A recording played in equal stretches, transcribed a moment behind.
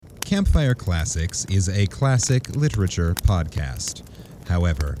Campfire Classics is a classic literature podcast.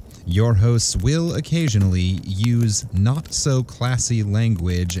 However, your hosts will occasionally use not-so-classy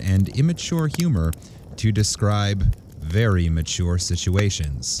language and immature humor to describe very mature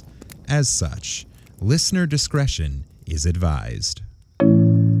situations. As such, listener discretion is advised.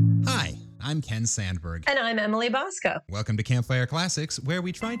 Hi, I'm Ken Sandberg. And I'm Emily Bosco. Welcome to Campfire Classics, where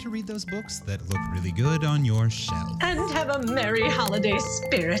we try to read those books that look really good on your shelf. And have a merry holiday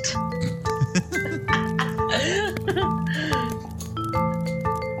spirit.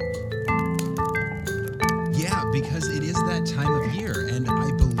 Yeah, because it is that time of year, and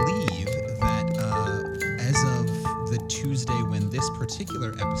I believe that as of the Tuesday when this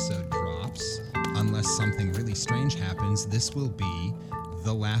particular episode drops, unless something really strange happens, this will be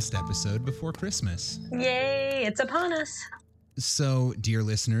the last episode before Christmas. Yay, it's upon us. So, dear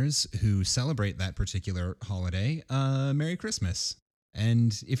listeners who celebrate that particular holiday, Merry Christmas.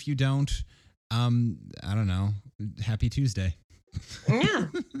 And if you don't, I don't know, Happy Tuesday. Yeah.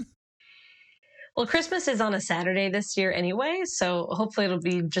 Well, Christmas is on a Saturday this year anyway, so hopefully it'll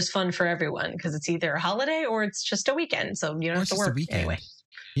be just fun for everyone because it's either a holiday or it's just a weekend, so you don't have to work anyway.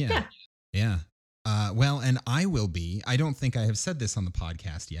 Yeah. Well, and I will be, I don't think I have said this on the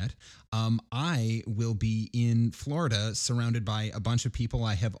podcast yet, I will be in Florida surrounded by a bunch of people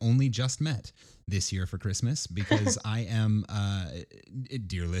I have only just met this year for Christmas because I am,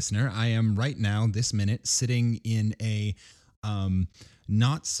 dear listener, I am right now, this minute, sitting in a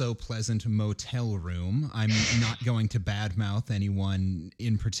not so pleasant motel room. I'm not going to badmouth anyone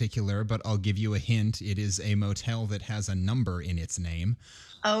in particular, but I'll give you a hint. It is a motel that has a number in its name.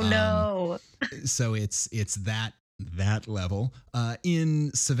 Oh no. So it's that level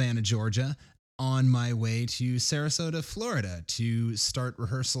in Savannah, Georgia, on my way to Sarasota, Florida to start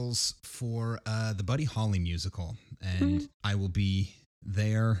rehearsals for the Buddy Holly musical. And I will be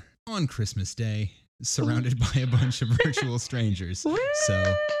there on Christmas Day, surrounded by a bunch of virtual strangers. So,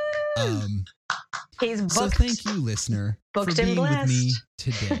 he's booked. So thank you, listener, for being with me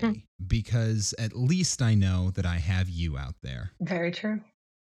today, because at least I know that I have you out there. Very true.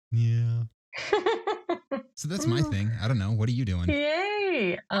 Yeah. So that's my thing. I don't know. What are you doing?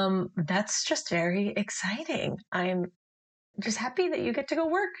 Yay. That's just very exciting. I'm just happy that you get to go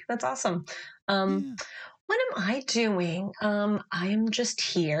work. That's awesome. What am I doing? I'm just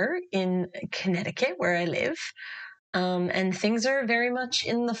here in Connecticut where I live. And things are very much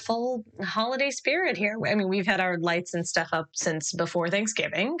in the full holiday spirit here. I mean, we've had our lights and stuff up since before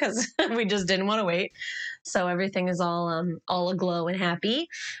Thanksgiving because we just didn't want to wait. So everything is all aglow and happy.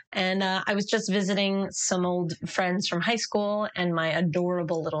 And I was just visiting some old friends from high school and my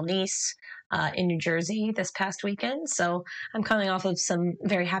adorable little niece in New Jersey this past weekend. So I'm coming off of some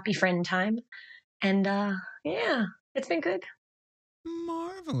very happy friend time. And yeah, it's been good.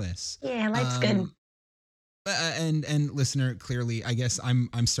 Marvelous. Yeah, life's good. And listener, clearly, I guess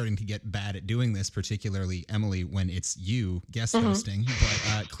I'm starting to get bad at doing this, particularly Emily, when it's you guest hosting.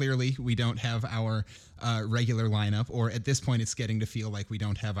 But clearly, we don't have our regular lineup, or at this point, it's getting to feel like we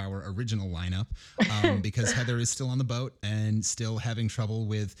don't have our original lineup because Heather is still on the boat and still having trouble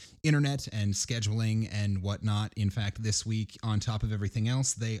with internet and scheduling and whatnot. In fact, this week, on top of everything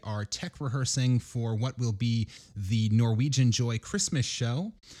else, they are tech rehearsing for what will be the Norwegian Joy Christmas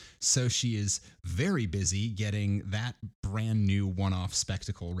show. So she is very busy getting that brand new one-off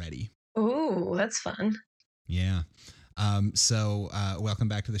spectacle ready. Ooh, that's fun. Yeah. So welcome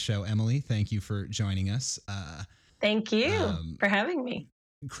back to the show, Emily. Thank you for joining us. Thank you for having me.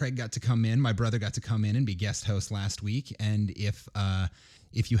 Craig got to come in. My brother got to come in and be guest host last week. And if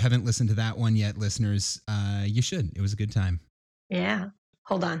you haven't listened to that one yet, listeners, you should. It was a good time. Yeah.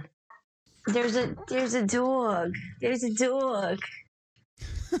 Hold on. There's a dog. There's a dog. There's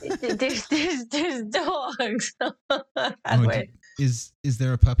dogs. Wait. Is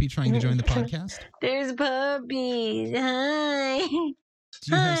there a puppy trying to join the podcast? There's puppies. Hi. Do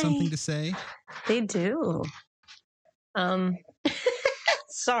you have something to say? They do.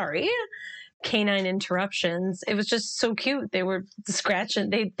 Sorry. Canine interruptions. It was just so cute. They were scratching.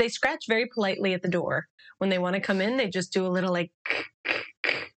 They scratch very politely at the door. When they want to come in, they just do a little like,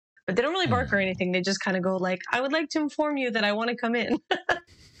 but they don't really bark or anything. They just kind of go like, I would like to inform you that I want to come in.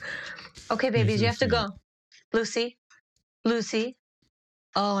 Okay, babies, you have to go. Lucy.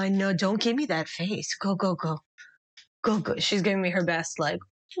 Oh, I know. Don't give me that face. Go. She's giving me her best, like,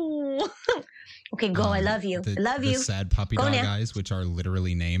 okay, go. I love you. I love you. The sad puppy dog eyes, which are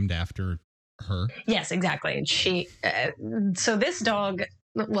literally named after her. Yes, exactly. So this dog,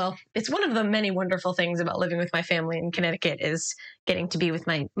 well, it's one of the many wonderful things about living with my family in Connecticut is getting to be with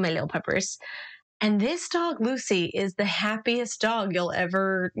my little puppers. And this dog, Lucy, is the happiest dog you'll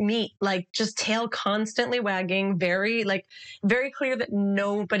ever meet. Like, just tail constantly wagging, very clear that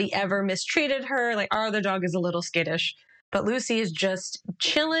nobody ever mistreated her. Like, our other dog is a little skittish, but Lucy is just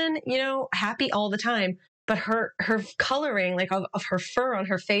chilling, happy all the time. But her coloring, like of her fur on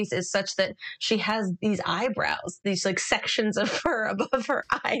her face, is such that she has these eyebrows, these like sections of fur above her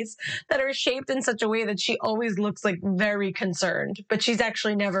eyes that are shaped in such a way that she always looks like very concerned, but she's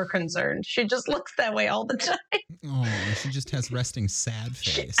actually never concerned. She just looks that way all the time. Oh, she just has resting sad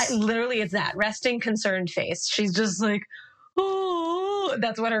face. Literally, it's that resting concerned face. She's just like, oh,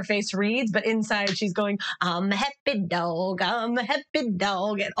 that's what her face reads. But inside, she's going, I'm a happy dog. I'm a happy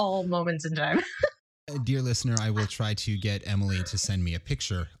dog at all moments in time. Dear listener, I will try to get Emily to send me a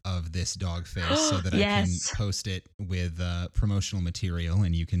picture of this dog face so that Yes. I can post it with promotional material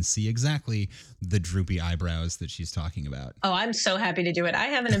and you can see exactly the droopy eyebrows that she's talking about. Oh, I'm so happy to do it. I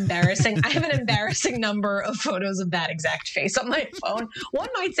have an embarrassing number of photos of that exact face on my phone. One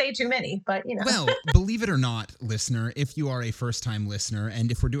might say too many, but Well, believe it or not, listener, if you are a first-time listener,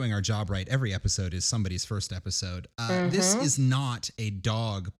 and if we're doing our job right, every episode is somebody's first episode. This is not a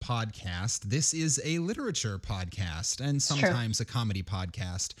dog podcast. This is a literature podcast and sometimes a comedy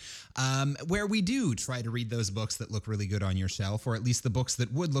podcast where we do try to read those books that look really good on your shelf, or at least the books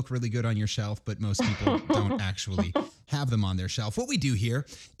that would look really good on your shelf, but most people don't actually have them on their shelf. What we do here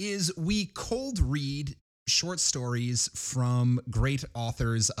is we cold read short stories from great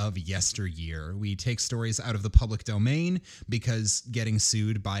authors of yesteryear. We take stories out of the public domain because getting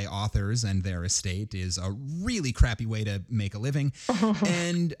sued by authors and their estate is a really crappy way to make a living.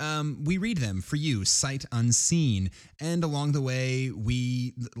 And we read them for you, sight unseen. And along the way,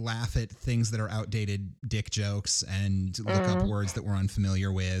 we laugh at things that are outdated dick jokes and look up words that we're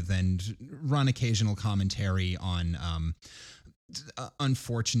unfamiliar with and run occasional commentary on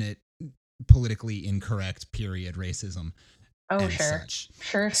unfortunate politically incorrect period racism and such.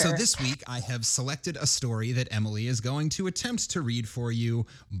 Sure. So this week I have selected a story that Emily is going to attempt to read for you.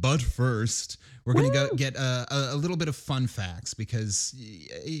 But first, we're going to go get a little bit of fun facts because,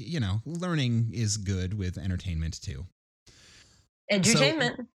 learning is good with entertainment too.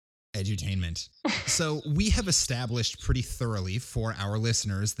 Edutainment. So we have established pretty thoroughly for our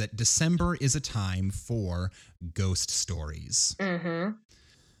listeners that December is a time for ghost stories. Mm-hmm.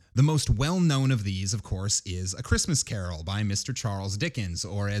 The most well-known of these, of course, is A Christmas Carol by Mr. Charles Dickens,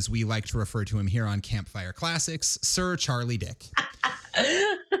 or as we like to refer to him here on Campfire Classics, Sir Charlie Dick.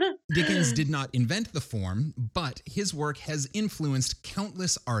 Dickens did not invent the form, but his work has influenced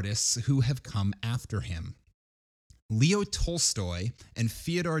countless artists who have come after him. Leo Tolstoy and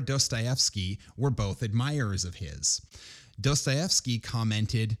Fyodor Dostoevsky were both admirers of his. Dostoevsky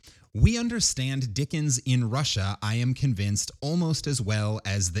commented, "We understand Dickens in Russia, I am convinced, almost as well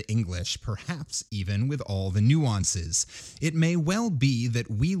as the English, perhaps even with all the nuances. It may well be that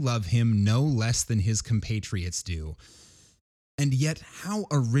we love him no less than his compatriots do. And yet, how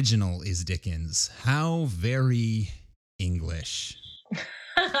original is Dickens? How very English."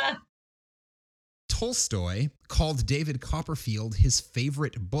 Tolstoy called David Copperfield his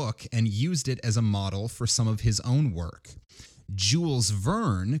favorite book and used it as a model for some of his own work. Jules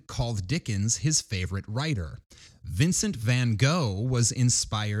Verne called Dickens his favorite writer. Vincent van Gogh was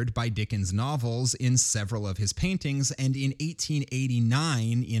inspired by Dickens' novels in several of his paintings, and in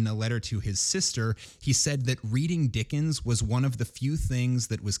 1889, in a letter to his sister, he said that reading Dickens was one of the few things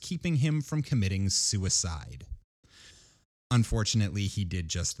that was keeping him from committing suicide. Unfortunately, he did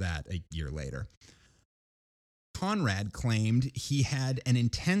just that a year later. Conrad claimed he had an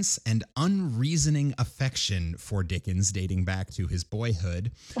intense and unreasoning affection for Dickens dating back to his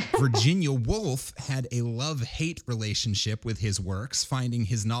boyhood. Virginia Woolf had a love-hate relationship with his works, finding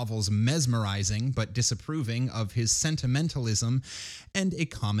his novels mesmerizing but disapproving of his sentimentalism and a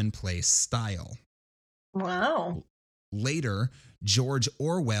commonplace style. Wow. Later, George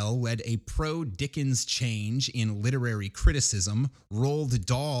Orwell led a pro-Dickens change in literary criticism. Roald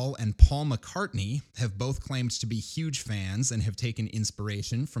Dahl and Paul McCartney have both claimed to be huge fans and have taken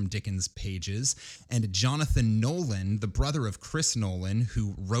inspiration from Dickens' pages. And Jonathan Nolan, the brother of Chris Nolan,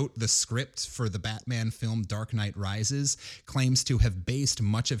 who wrote the script for the Batman film Dark Knight Rises, claims to have based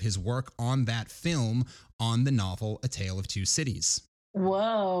much of his work on that film on the novel A Tale of Two Cities.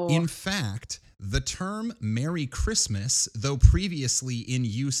 Whoa. In fact, the term Merry Christmas, though previously in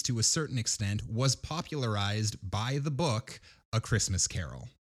use to a certain extent, was popularized by the book A Christmas Carol.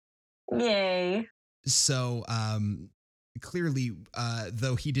 Yay. So clearly,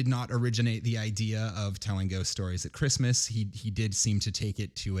 though he did not originate the idea of telling ghost stories at Christmas, he did seem to take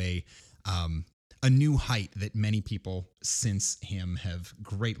it to a a new height that many people since him have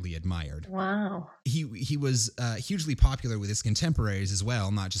greatly admired. Wow. He was hugely popular with his contemporaries as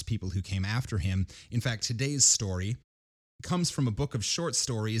well, not just people who came after him. In fact, today's story comes from a book of short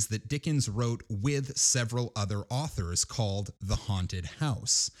stories that Dickens wrote with several other authors called The Haunted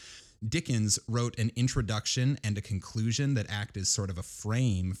House. Dickens wrote an introduction and a conclusion that act as sort of a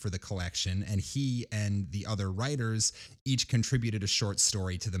frame for the collection, and he and the other writers each contributed a short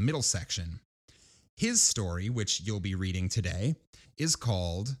story to the middle section. His story, which you'll be reading today, is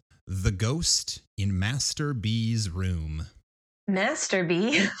called The Ghost in Master B's Room. Master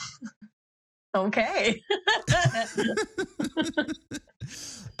B? Okay.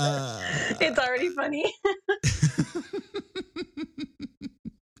 It's already funny.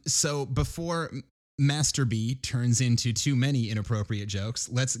 So before Master B turns into too many inappropriate jokes,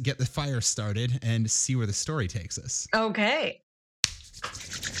 let's get the fire started and see where the story takes us. Okay.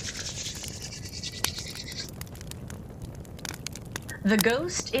 The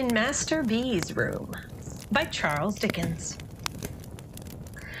Ghost in Master B's Room by Charles Dickens.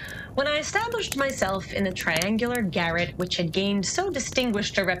 When I established myself in the triangular garret which had gained so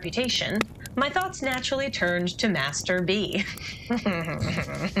distinguished a reputation, my thoughts naturally turned to Master B.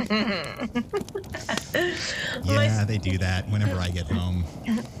 Yeah, they do that whenever I get home.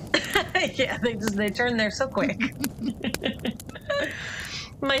 Yeah, they turn there so quick.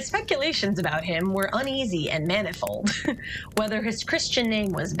 My speculations about him were uneasy and manifold. Whether his Christian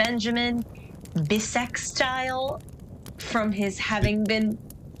name was Benjamin, bisextile, from his having been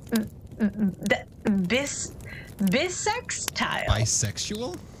bisextile.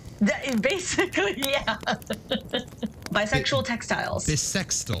 Bisexual? Basically, yeah. Bisexual textiles.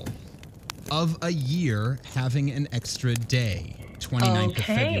 Bisextile. Of a year having an extra day, 29th of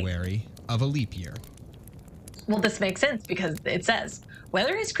February of a leap year. Well, this makes sense because it says,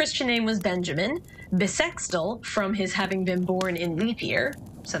 whether his Christian name was Benjamin, bisextile from his having been born in leap year.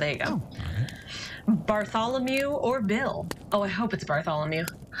 So there you go. Oh, all right. Bartholomew or Bill. Oh, I hope it's Bartholomew.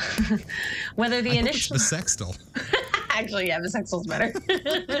 Whether the initial... bisextile. Actually, yeah, bisextile's better.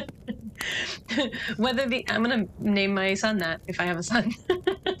 Whether the... I'm going to name my son that if I have a son.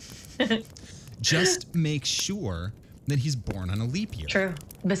 Just make sure that he's born on a leap year. True.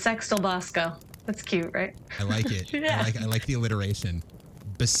 Bisextile Bosco. That's cute, right? I like it. Yeah. I like the alliteration.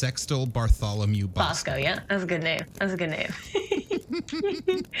 Bisextile Bartholomew Bosco. Bosco, yeah. That's a good name.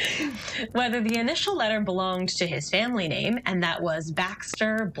 Whether the initial letter belonged to his family name, and that was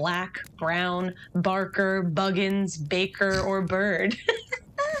Baxter, Black, Brown, Barker, Buggins, Baker, or Bird.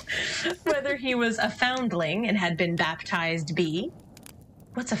 Whether he was a foundling and had been baptized B.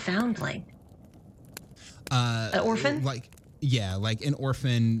 What's a foundling? An orphan? Like an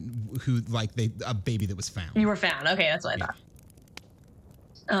orphan who, a baby that was found. You were found. Okay, that's what I thought.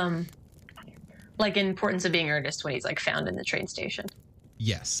 Like in Importance of Being Earnest when he's found in the train station.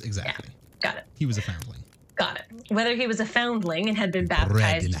 Yes, exactly. Yeah, got it. He was a foundling. Got it. Whether he was a foundling and had been baptized.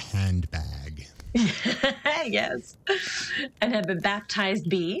 Bread in a handbag. Yes. And had been baptized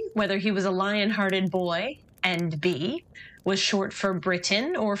B. Whether he was a lion-hearted boy and B was short for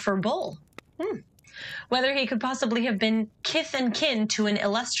Britain or for bull. Whether he could possibly have been kith and kin to an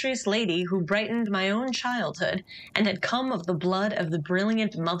illustrious lady who brightened my own childhood and had come of the blood of the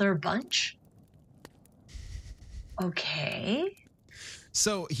brilliant Mother Bunch. Okay.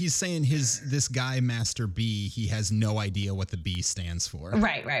 So he's saying this guy, Master B, he has no idea what the B stands for.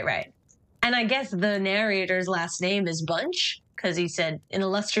 Right. And I guess the narrator's last name is Bunch, because he said, an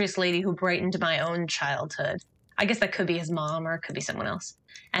illustrious lady who brightened my own childhood. I guess that could be his mom or it could be someone else.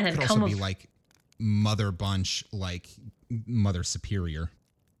 And had could come also be Mother Bunch, Mother Superior.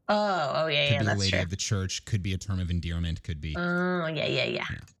 Oh, yeah, could be that's a lady true. of the church, could be a term of endearment, could be. Oh, yeah.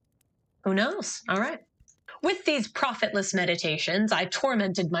 Who knows? All right. With these profitless meditations, I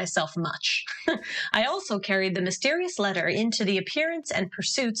tormented myself much. I also carried the mysterious letter into the appearance and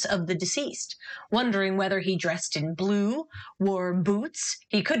pursuits of the deceased, wondering whether he dressed in blue, wore boots,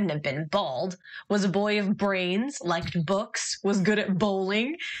 he couldn't have been bald, was a boy of brains, liked books, was good at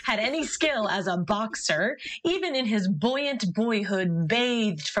bowling, had any skill as a boxer, even in his buoyant boyhood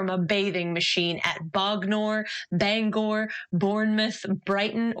bathed from a bathing machine at Bognor, Bangor, Bournemouth,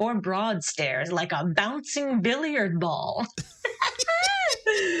 Brighton, or Broadstairs, like a bouncing billiard ball.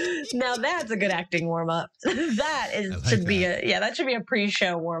 Now that's a good acting warm-up. That should be a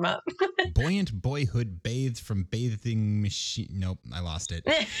pre-show warm-up. Buoyant boyhood bathed from bathing machine. Nope, I lost it.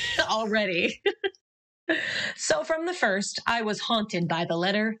 Already. So from the first, I was haunted by the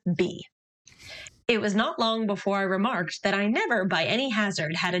letter B. It was not long before I remarked that I never by any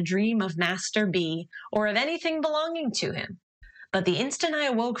hazard had a dream of Master B or of anything belonging to him. But the instant I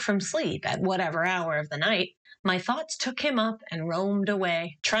awoke from sleep at whatever hour of the night, my thoughts took him up and roamed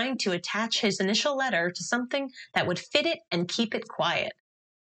away, trying to attach his initial letter to something that would fit it and keep it quiet.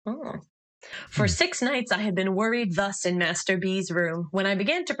 Oh. For 6 nights I had been worried thus in Master B's room when I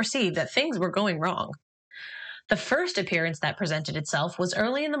began to perceive that things were going wrong. The first appearance that presented itself was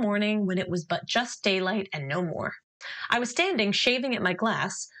early in the morning when it was but just daylight and no more. I was standing shaving at my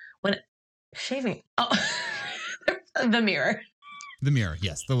glass when... Shaving? Oh, the mirror. The mirror,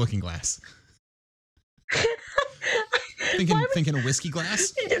 yes, the looking glass. Thinking a whiskey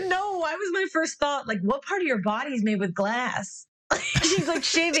glass? No, why was my first thought, like, what part of your body is made with glass? She's like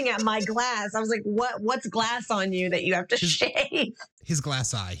shaving at my glass. I was like, what's glass on you that you have to shave? His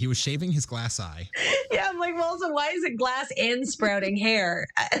glass eye. He was shaving his glass eye. Yeah, I'm like, well, so why is it glass and sprouting hair?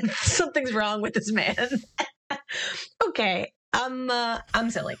 Something's wrong with this man. Okay, I'm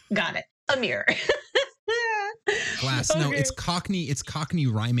silly. Got it. A mirror. Glass. Okay. No, it's Cockney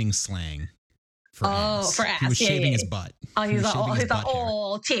rhyming slang. For ass. For ass. He was shaving his butt. Oh, he's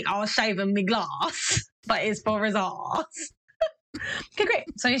like, take, I'll shave him my glass. But it's for his ass. Okay, great.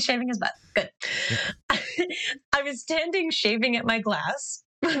 So he's shaving his butt. Good. Yeah. I was standing shaving at my glass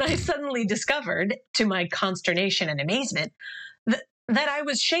when I suddenly discovered, to my consternation and amazement, that I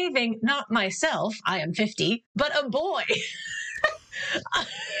was shaving not myself, I am 50, but a boy.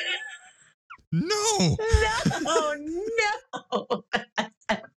 No! No!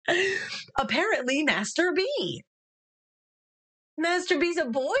 Apparently, Master B. Master B's a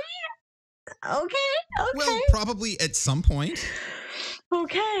boy? Okay. Well, probably at some point.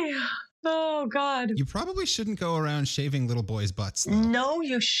 Okay. Oh, God. You probably shouldn't go around shaving little boys' butts, though. No,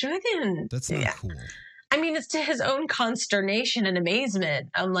 you shouldn't. That's not cool. I mean, it's to his own consternation and amazement.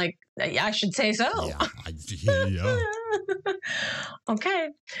 I'm like, I should say so. Yeah. Okay.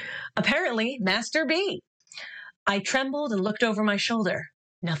 Apparently, Master B. I trembled and looked over my shoulder.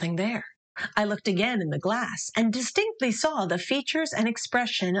 Nothing there. I looked again in the glass and distinctly saw the features and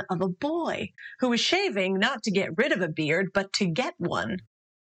expression of a boy who was shaving not to get rid of a beard, but to get one.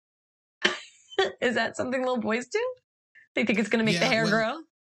 Is that something little boys do? They think it's going to make the hair grow?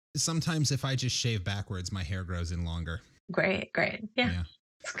 Sometimes if I just shave backwards, my hair grows in longer. Great. Yeah.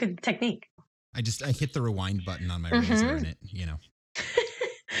 It's a good technique. I hit the rewind button on my razor and it,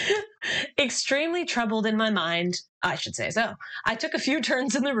 Extremely troubled in my mind, I should say so, I took a few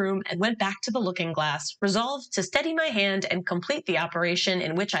turns in the room and went back to the looking glass, resolved to steady my hand and complete the operation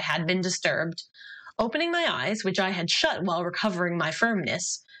in which I had been disturbed. Opening my eyes, which I had shut while recovering my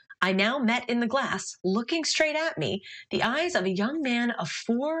firmness, I now met in the glass, looking straight at me, the eyes of a young man of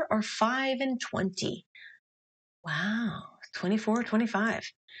 4 or 5 and 20. Wow, 24,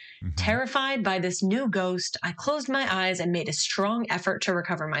 25. Mm-hmm. Terrified by this new ghost, I closed my eyes and made a strong effort to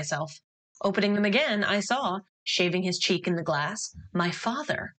recover myself. Opening them again, I saw, shaving his cheek in the glass, my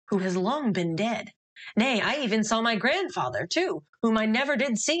father, who has long been dead. Nay, I even saw my grandfather, too, whom I never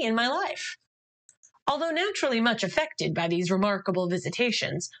did see in my life. Although naturally much affected by these remarkable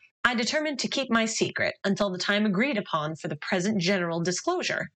visitations, I determined to keep my secret until the time agreed upon for the present general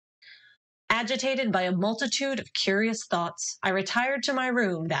disclosure. Agitated by a multitude of curious thoughts, I retired to my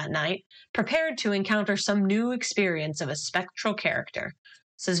room that night, prepared to encounter some new experience of a spectral character.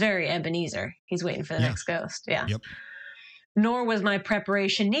 This is very Ebenezer. He's waiting for the next ghost. Yeah. Yep. Nor was my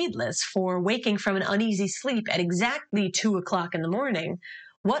preparation needless, for waking from an uneasy sleep at exactly 2:00 in the morning,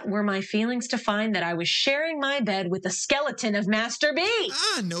 what were my feelings to find that I was sharing my bed with the skeleton of Master B?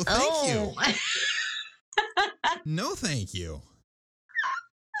 No thank you. No thank you.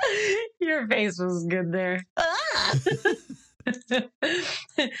 Your face was good there.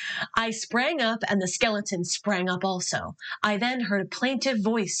 I sprang up and the skeleton sprang up also. I then heard a plaintive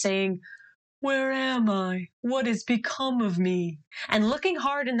voice saying, "Where am I? What has become of me?" And looking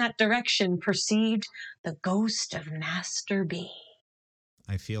hard in that direction, perceived the ghost of Master B.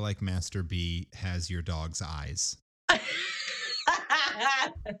 I feel like Master B has your dog's eyes.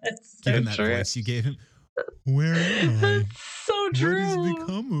 Given that voice you gave him. Where am I? So true. What has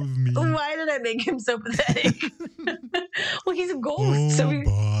become of me? Why did I make him so pathetic? Well, he's a ghost.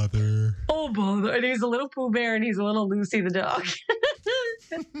 Bother. Oh, bother. And he's a little Pooh Bear and he's a little Lucy the dog.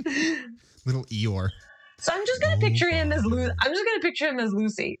 Little Eeyore. So I'm just going to picture him as Lucy. I'm just going to picture him as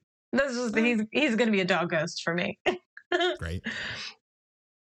Lucy. That's just, he's going to be a dog ghost for me. Great.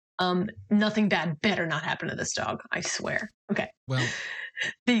 Nothing bad better not happen to this dog. I swear. Okay. Well,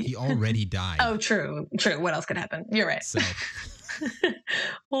 he already died. Oh, true. What else could happen? You're right. So.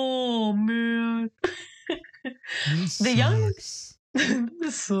 Oh, man. This sucks.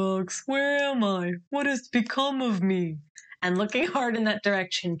 This sucks. Where am I? What has become of me? and looking hard in that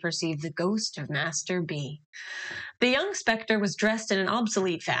direction perceived the ghost of Master B. The young spectre was dressed in an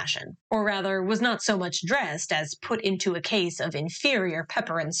obsolete fashion, or rather was not so much dressed as put into a case of inferior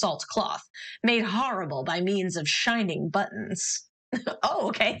pepper and salt cloth, made horrible by means of shining buttons. Oh,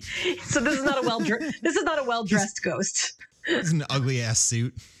 okay. So this is not a well dressed ghost. It's an ugly ass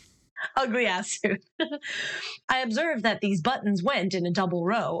suit. Ugly ass suit. I observed that these buttons went in a double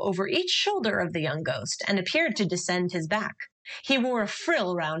row over each shoulder of the young ghost and appeared to descend his back. He wore a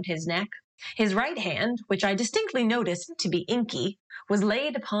frill round his neck. His right hand, which I distinctly noticed to be inky, was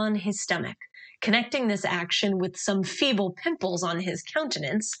laid upon his stomach. Connecting this action with some feeble pimples on his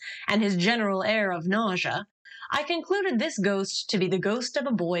countenance and his general air of nausea, I concluded this ghost to be the ghost of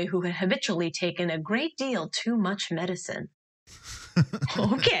a boy who had habitually taken a great deal too much medicine.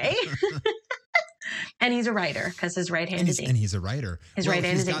 Okay. And he's a writer because his right hand is inky. And he's a writer. His right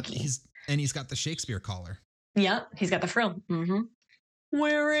hand is inky. He's got the Shakespeare collar. Yep, he's got the frill. Mm-hmm.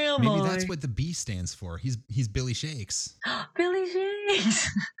 Where am I? Maybe that's what the B stands for. He's Billy Shakes. Billy Shakes.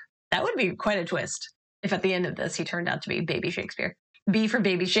 That would be quite a twist if at the end of this he turned out to be Baby Shakespeare. B for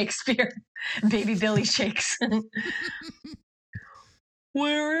Baby Shakespeare. Baby Billy Shakes.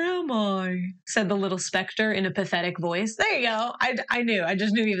 Where am I? Said the little spectre in a pathetic voice. There you go. I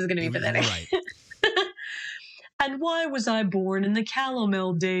just knew he was going to be pathetic. Right. And why was I born in the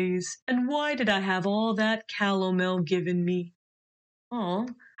calomel days? And why did I have all that calomel given me? Oh,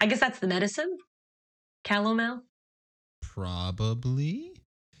 I guess that's the medicine? Calomel? Probably.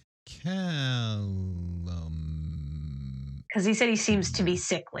 Because he said he seems to be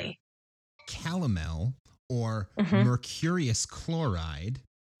sickly. Calomel, or mercurius chloride,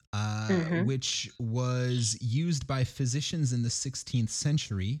 which was used by physicians in the 16th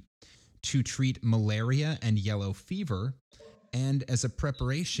century to treat malaria and yellow fever, and as a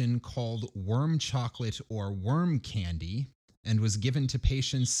preparation called worm chocolate or worm candy, and was given to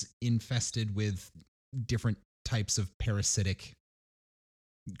patients infested with different types of parasitic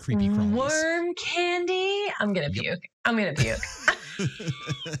creepy crawlies. Worm candy? I'm going to puke. I'm going to puke.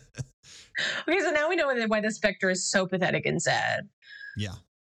 Okay, so now we know why the spectre is so pathetic and sad. Yeah.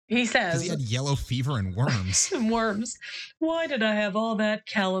 He says... Because he had yellow fever and worms. Worms. Why did I have all that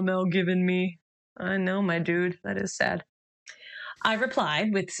calomel given me? I know, my dude. That is sad. I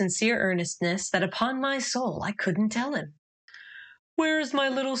replied with sincere earnestness that upon my soul I couldn't tell him. Where is my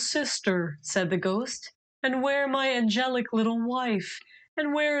little sister? Said the ghost. And where my angelic little wife?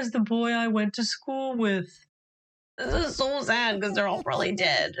 And where is the boy I went to school with? This is so sad because they're all probably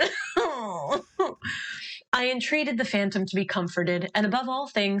dead. I entreated the phantom to be comforted, and above all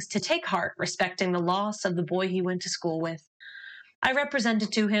things to take heart respecting the loss of the boy he went to school with. I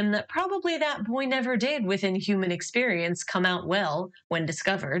represented to him that probably that boy never did within human experience come out well when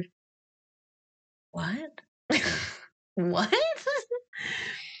discovered. What? What?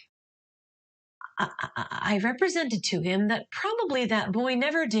 I represented to him that probably that boy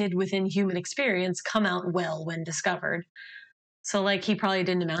never did within human experience come out well when discovered. So, like, he probably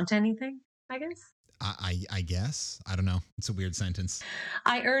didn't amount to anything, I guess? I guess. I don't know. It's a weird sentence.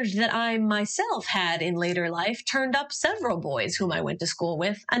 I urged that I myself had, in later life, turned up several boys whom I went to school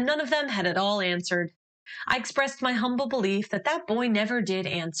with, and none of them had at all answered. I expressed my humble belief that that boy never did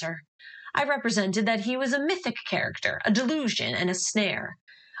answer. I represented that he was a mythic character, a delusion, and a snare.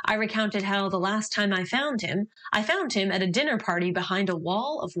 I recounted how the last time I found him at a dinner party behind a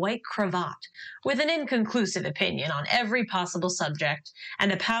wall of white cravat, with an inconclusive opinion on every possible subject,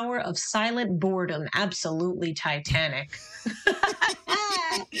 and a power of silent boredom absolutely titanic.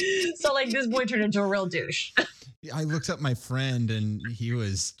 So, like, this boy turned into a real douche. I looked up my friend, and he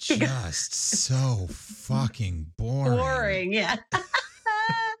was just so fucking boring. Boring, yeah.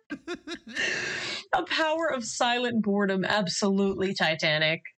 A power of silent boredom, absolutely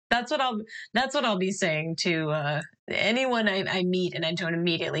titanic. That's what I'll be saying to anyone I meet and I don't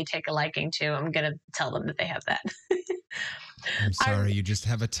immediately take a liking to. I'm gonna tell them that they have that. I'm sorry, you just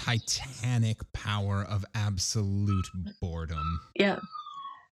have a titanic power of absolute boredom. Yeah,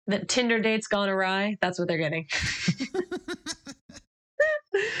 the Tinder date's gone awry. That's what they're getting.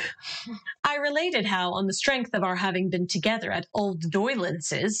 I related how, on the strength of our having been together at Old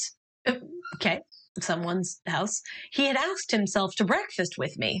Doylance's, someone's house, he had asked himself to breakfast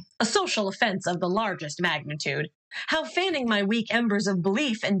with me, a social offense of the largest magnitude. How, fanning my weak embers of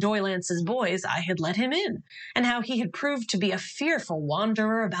belief in Doylance's boys, I had let him in, and how he had proved to be a fearful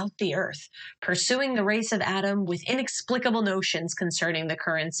wanderer about the earth, pursuing the race of Adam with inexplicable notions concerning the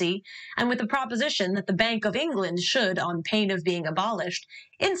currency, and with the proposition that the Bank of England should, on pain of being abolished,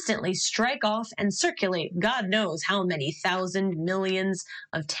 instantly strike off and circulate God knows how many thousand millions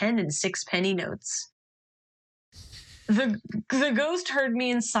of 10 and 6 penny notes. The ghost heard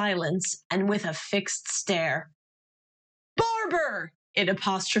me in silence and with a fixed stare. Barber! It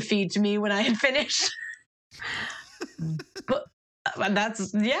apostrophed me when I had finished. But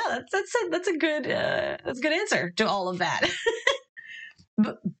that's a good answer to all of that.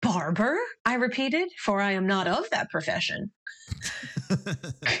 Barber? I repeated, for I am not of that profession.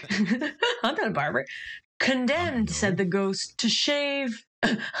 I'm not a barber. Condemned, said the ghost, to shave.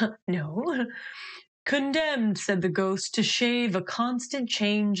 No. Condemned, said the ghost, to shave a constant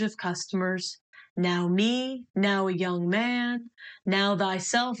change of customers. Now me, now a young man, now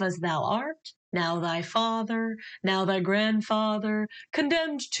thyself as thou art, now thy father, now thy grandfather,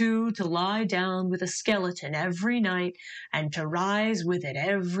 condemned too to lie down with a skeleton every night and to rise with it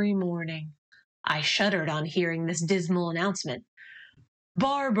every morning. I shuddered on hearing this dismal announcement.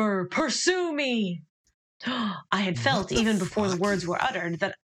 Barber, pursue me! I had felt even before the words were uttered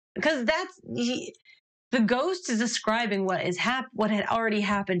that, because the ghost is describing what had already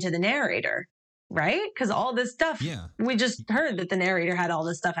happened to the narrator, right? Because all this stuff, we just heard that the narrator had all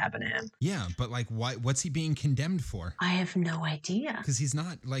this stuff happen to him. Yeah, but like, what's he being condemned for? I have no idea. Because he's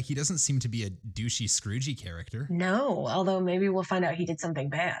not, like, he doesn't seem to be a douchey Scroogey character. No, although maybe we'll find out he did something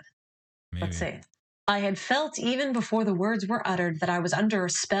bad. Maybe. Let's see. I had felt even before the words were uttered that I was under a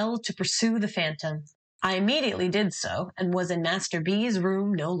spell to pursue the phantom. I immediately did so and was in Master B's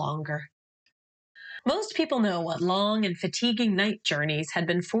room no longer. Most people know what long and fatiguing night journeys had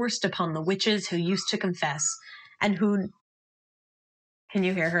been forced upon the witches who used to confess, and who... Can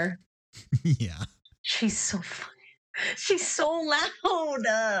you hear her? Yeah. She's so funny. She's so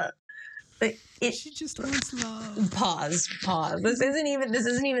loud. She just wants love. Pause. This isn't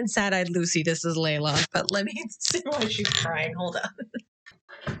even Sad-Eyed Lucy. This is Layla. But let me see why she's crying. Hold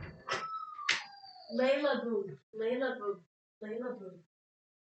on. Layla boo. Layla boo. Layla boo.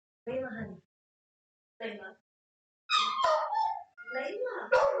 Layla honey. Layla. Layla.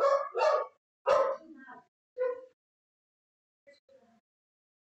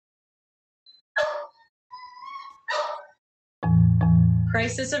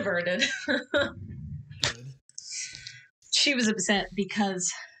 Crisis averted. She was upset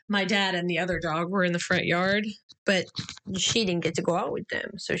because my dad and the other dog were in the front yard, but she didn't get to go out with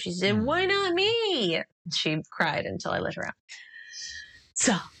them. So she said, "Why not me?" She cried until I let her out.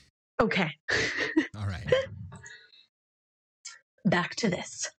 So, okay. All right. Back to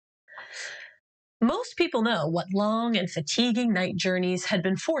this. Most people know what long and fatiguing night journeys had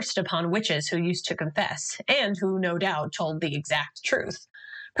been forced upon witches who used to confess, and who no doubt told the exact truth,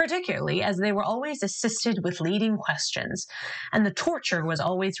 particularly as they were always assisted with leading questions, and the torture was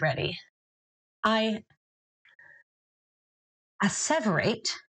always ready. I asseverate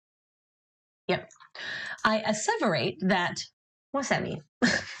that... What's that mean?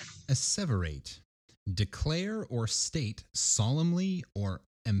 Asseverate. Declare or state solemnly or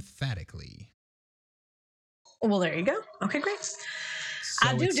emphatically. Well, there you go. Okay, great. So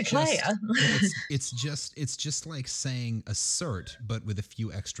I do declare. It's just like saying assert, but with a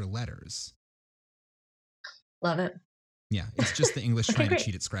few extra letters. Love it. Yeah, it's just the English trying to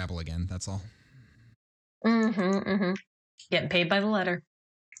cheat at Scrabble again. That's all. Getting paid by the letter.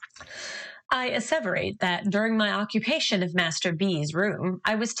 I asseverate that during my occupation of Master B's room,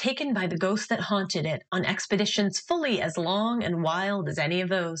 I was taken by the ghost that haunted it on expeditions fully as long and wild as any of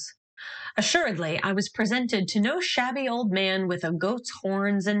those. Assuredly, I was presented to no shabby old man with a goat's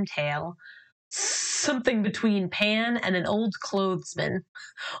horns and tail, something between Pan and an old clothesman,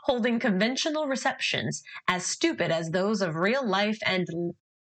 holding conventional receptions as stupid as those of real life and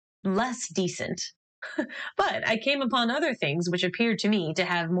less decent. But I came upon other things which appeared to me to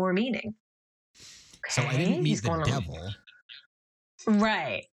have more meaning. So I didn't meet the devil.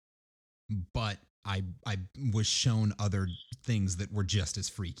 Right. But I was shown other things that were just as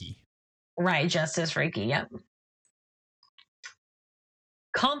freaky. Right, just as freaky, yep.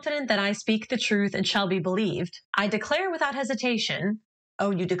 Confident that I speak the truth and shall be believed, I declare without hesitation... Oh,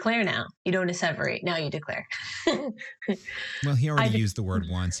 you declare now. You don't asseverate. Now you declare. Well, he already used the word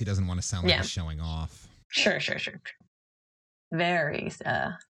once. He doesn't want to sound like he's showing off. Sure. Very,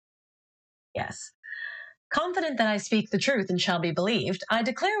 yes. Confident that I speak the truth and shall be believed, I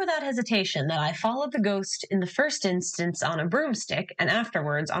declare without hesitation that I followed the ghost in the first instance on a broomstick and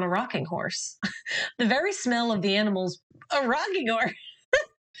afterwards on a rocking horse. The very smell of the animal's... A rocking horse!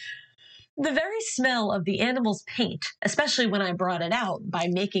 The very smell of the animal's paint, especially when I brought it out by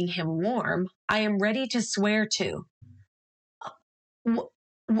making him warm, I am ready to swear to.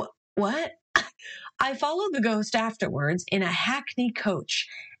 What? I followed the ghost afterwards in a hackney coach,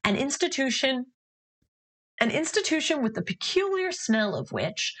 an institution an institution with the peculiar smell of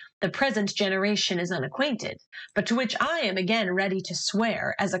which the present generation is unacquainted, but to which I am again ready to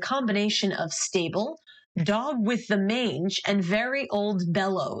swear as a combination of stable, dog with the mange, and very old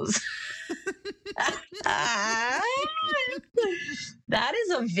bellows. That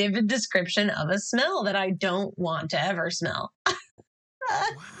is a vivid description of a smell that I don't want to ever smell.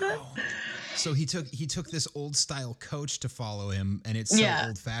 Wow. So he took this old style coach to follow him, and it's so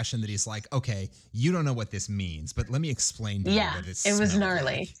old fashioned that he's like, okay, you don't know what this means, but let me explain to you what it was gnarly.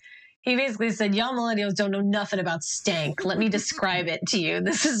 Like. He basically said, y'all millennials don't know nothing about stank. Let me describe it to you.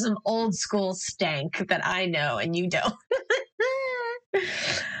 This is some old school stank that I know and you don't.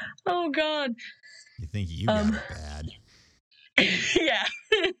 Oh, God. You think you got it bad. Yeah.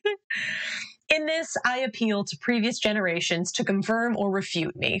 In this, I appeal to previous generations to confirm or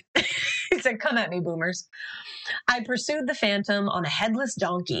refute me. He said, come at me, boomers. I pursued the phantom on a headless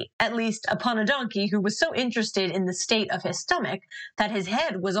donkey, at least upon a donkey who was so interested in the state of his stomach that his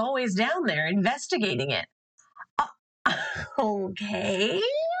head was always down there investigating it. Okay.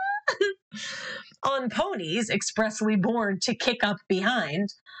 On ponies expressly born to kick up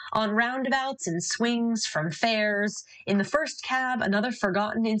behind, on roundabouts and swings from fairs, in the first cab, another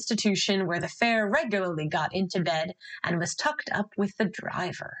forgotten institution where the fare regularly got into bed and was tucked up with the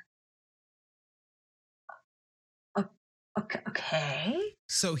driver. Okay.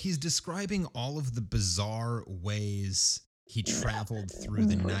 So he's describing all of the bizarre ways he traveled through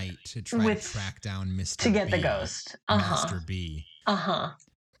the night to try to track down Mr. To get B, the ghost. Master B.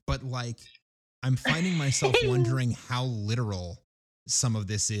 But like, I'm finding myself wondering how literal some of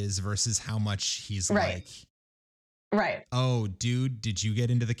this is versus how much he's like, oh, dude, did you get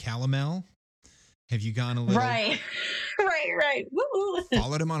into the calomel? Have you gone a little... Right. Woo.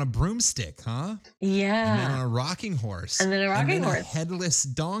 Followed him on a broomstick, huh? Yeah. And then on a rocking horse. And then a headless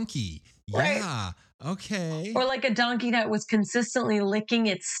donkey. Right. Yeah. Okay. Or like a donkey that was consistently licking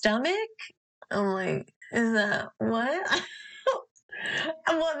its stomach. I'm like, is that what?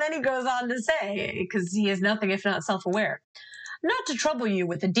 And well, then he goes on to say, because he is nothing if not self-aware, not to trouble you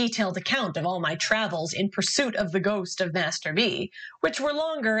with a detailed account of all my travels in pursuit of the ghost of Master B, which were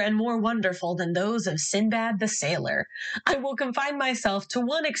longer and more wonderful than those of Sinbad the Sailor, I will confine myself to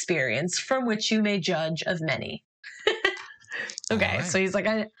one experience from which you may judge of many. Okay, right. So he's like,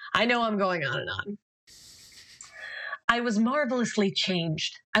 I know I'm going on and on. I was marvelously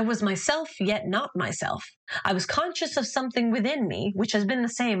changed. I was myself, yet not myself. I was conscious of something within me, which has been the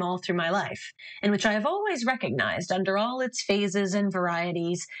same all through my life, and which I have always recognized under all its phases and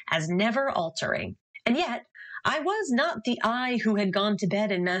varieties as never altering. And yet, I was not the I who had gone to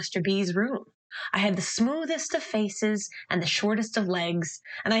bed in Master B's room. I had the smoothest of faces and the shortest of legs,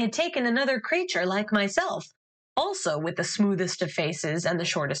 and I had taken another creature like myself, also with the smoothest of faces and the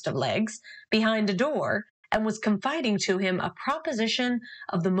shortest of legs, behind a door, and was confiding to him a proposition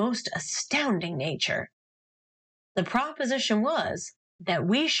of the most astounding nature. The proposition was that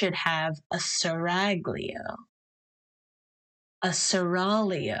we should have a seraglio. A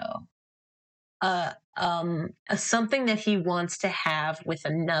something that he wants to have with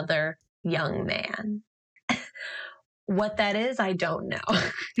another young man. What that is, I don't know.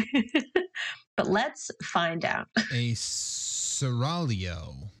 But let's find out. A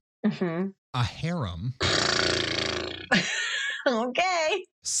seraglio. Mm-hmm. A harem. Okay.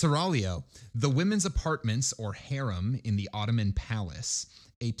 Seraglio, the women's apartments or harem in the Ottoman palace,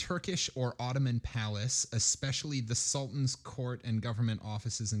 a Turkish or Ottoman palace, especially the Sultan's court and government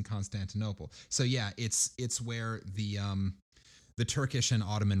offices in Constantinople. So yeah, it's where the Turkish and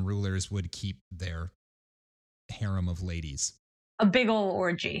Ottoman rulers would keep their harem of ladies. A big old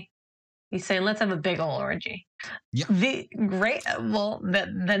orgy. He's saying, let's have a big old orgy. Yeah. Great. Well,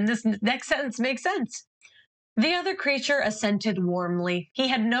 then this next sentence makes sense. The other creature assented warmly. He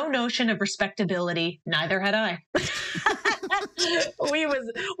had no notion of respectability. Neither had I. we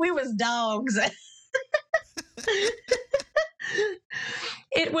was dogs.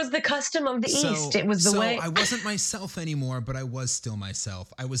 It was the custom of the East. It was the way. I wasn't myself anymore, but I was still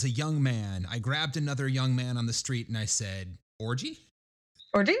myself. I was a young man. I grabbed another young man on the street and I said, orgy?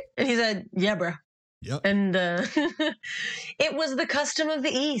 Orgy? And he said, yeah, bro. Yep. And it was the custom of the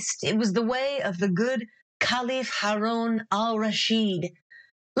East. It was the way of the good Caliph Harun al-Rashid.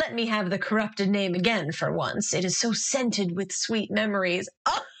 Let me have the corrupted name again for once. It is so scented with sweet memories.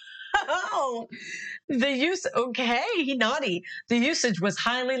 Oh, okay, naughty. The usage was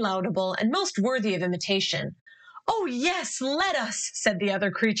highly laudable and most worthy of imitation. Oh, yes, let us, said the other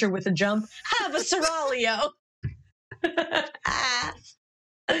creature with a jump, have a seraglio.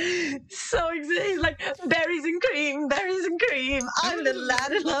 So excited, like berries and cream, berries and cream. I'm the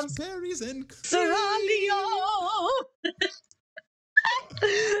lad who loves berries and cream. Seraglio.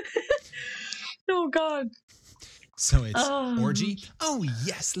 Oh God. So it's orgy. Oh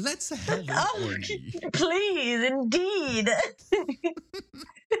yes, let's have an orgy. Please, indeed.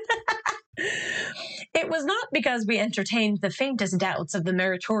 It was not because we entertained the faintest doubts of the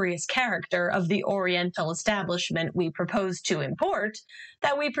meritorious character of the Oriental establishment we proposed to import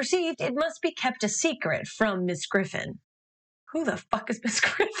that we perceived it must be kept a secret from Miss Griffin. Who the fuck is Miss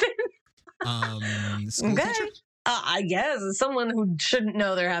Griffin? School teacher? I guess someone who shouldn't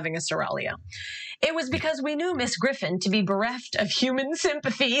know they're having a seraglio. It was because we knew Miss Griffin to be bereft of human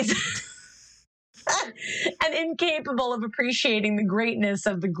sympathies and incapable of appreciating the greatness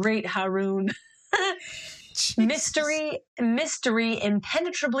of the great Haroun. Mystery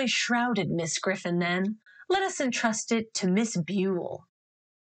impenetrably shrouded Miss Griffin then. Let us entrust it to Miss Buell.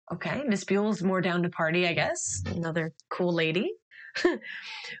 Okay, Miss Buell's more down to party, I guess. Another cool lady.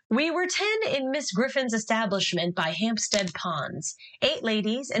 We were 10 in Miss Griffin's establishment by Hampstead Ponds, 8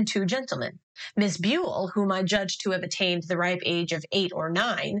 ladies and 2 gentlemen. Miss Buell, whom I judged to have attained the ripe age of 8 or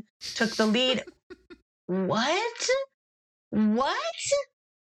 9, took the lead. What? Why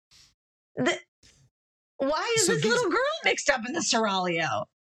is this little girl mixed up in the seraglio?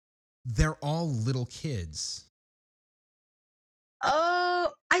 They're all little kids. Oh,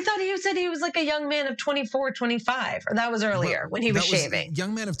 I thought he said he was like a young man of 24, 25, or that was earlier when he was shaving.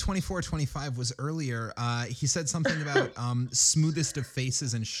 Young man of 24, 25 was earlier. He said something about smoothest of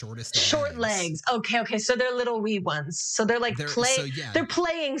faces and shortest of short legs. Okay. So they're little wee ones. So they're like they're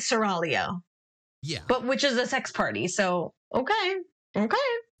playing seraglio. Yeah. But which is a sex party. So, okay,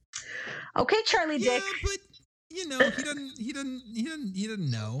 Charlie Dick. Yeah, but he didn't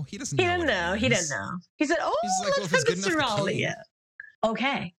know. He didn't know. He said, let's have the seraglio.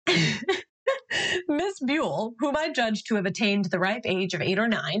 Okay. Miss Buell, whom I judged to have attained the ripe age of 8 or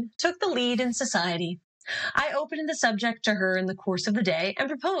 9, took the lead in society. I opened the subject to her in the course of the day and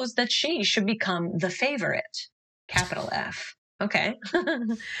proposed that she should become the favorite. Capital F. Okay.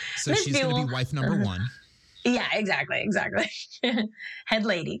 So she's going to be wife number 1. Yeah, exactly. Head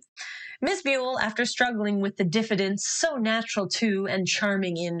lady. Miss Buell, after struggling with the diffidence so natural to and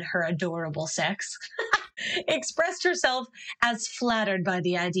charming in her adorable sex, expressed herself as flattered by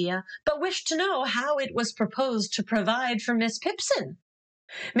the idea, but wished to know how it was proposed to provide for Miss Pipson.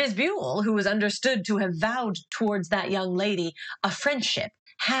 Miss Buell, who was understood to have vowed towards that young lady a friendship,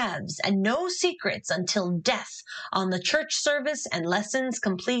 halves, and no secrets until death on the church service and lessons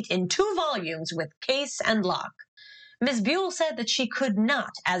complete in 2 volumes with case and lock. Miss Buell said that she could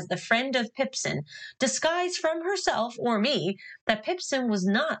not, as the friend of Pipson, disguise from herself or me that Pipson was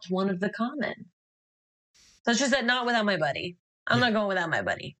not one of the common. So she said, not without my buddy. I'm not going without my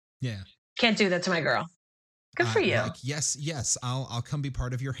buddy. Yeah. Can't do that to my girl. Good for you. Like, yes, I'll come be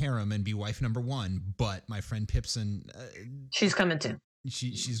part of your harem and be wife number 1, but my friend Pipson... she's coming too.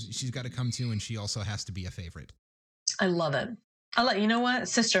 She's got to come too, and she also has to be a favorite. I love it. You know what?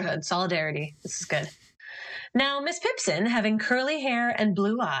 Sisterhood, solidarity. This is good. Now, Miss Pipson, having curly hair and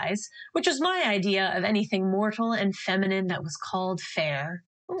blue eyes, which was my idea of anything mortal and feminine that was called fair.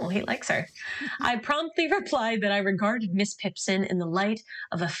 Oh, he likes her. I promptly replied that I regarded Miss Pipson in the light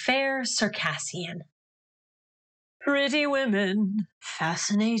of a fair Circassian. Pretty women,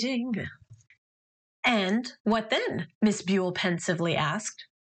 fascinating. And what then? Miss Buell pensively asked.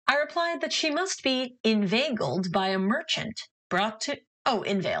 I replied that she must be inveigled by a merchant, brought to... Oh,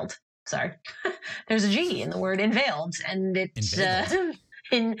 inveiled. Sorry. There's a G in the word inveiled, and it's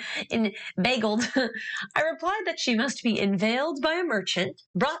in bageled. I replied that she must be inveiled by a merchant,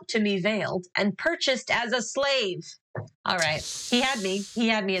 brought to me veiled, and purchased as a slave. All right. He had me,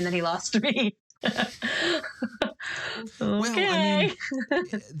 and then he lost me. Okay. Well, I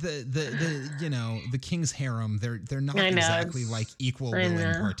mean, the king's harem, they're not exactly like equal willing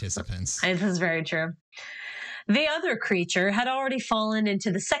participants. This is very true. The other creature had already fallen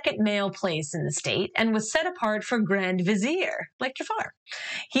into the second male place in the state and was set apart for Grand Vizier, like Jafar.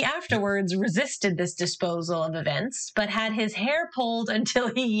 He afterwards resisted this disposal of events, but had his hair pulled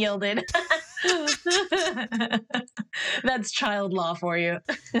until he yielded. That's child law for you.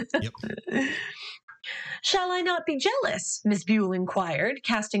 Yep. Shall I not be jealous? Miss Buell inquired,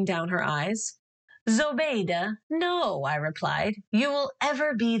 casting down her eyes. Zobeida, no, I replied. You will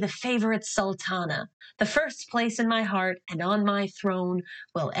ever be the favorite sultana. The first place in my heart and on my throne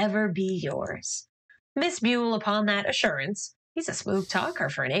will ever be yours. Miss Buell, upon that assurance, he's a smooth talker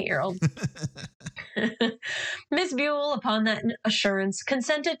for an 8-year-old. Miss Buell, upon that assurance,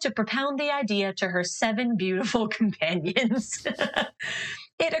 consented to propound the idea to her 7 beautiful companions.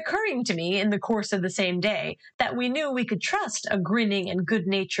 It occurring to me in the course of the same day that we knew we could trust a grinning and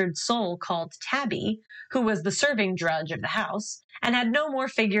good-natured soul called Tabby, who was the serving drudge of the house, and had no more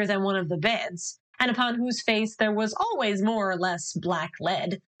figure than one of the beds, and upon whose face there was always more or less black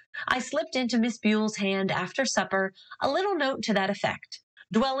lead, I slipped into Miss Buell's hand after supper a little note to that effect,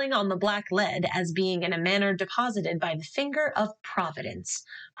 dwelling on the black lead as being in a manner deposited by the finger of Providence,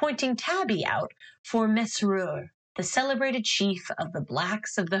 pointing Tabby out for Mesrour, the celebrated chief of the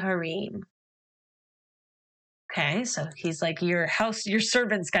blacks of the harem. Okay, so he's like, your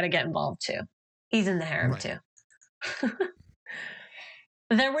servant's got to get involved too. He's in the harem too.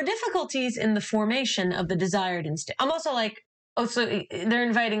 There were difficulties in the formation of the desired instinct. I'm also like, oh, so they're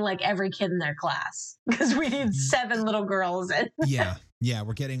inviting like every kid in their class because we need 7 little girls. Yeah,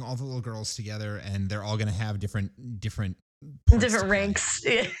 we're getting all the little girls together, and they're all going to have different ranks.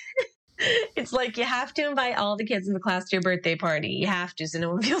 It's like you have to invite all the kids in the class to your birthday party. You have to, so no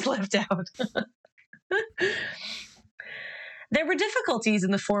one feels left out. There were difficulties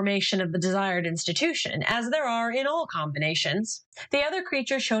in the formation of the desired institution, as there are in all combinations. The other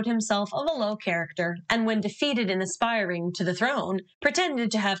creature showed himself of a low character, and when defeated in aspiring to the throne,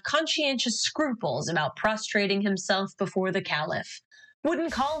 pretended to have conscientious scruples about prostrating himself before the caliph.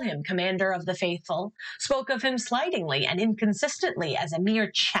 Wouldn't call him commander of the faithful, spoke of him slightingly and inconsistently as a mere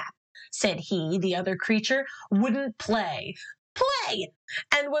chap, said he, the other creature, wouldn't play,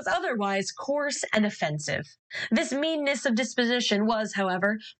 and was otherwise coarse and offensive. This meanness of disposition was,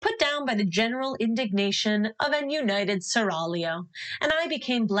 however, put down by the general indignation of an united seraglio, and I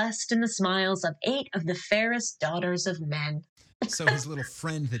became blessed in the smiles of 8 of the fairest daughters of men. So his little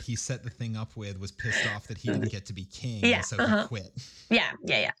friend that he set the thing up with was pissed off that he didn't get to be king, so he quit.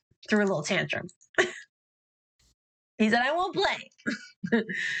 Yeah. Threw a little tantrum. He said, I won't play.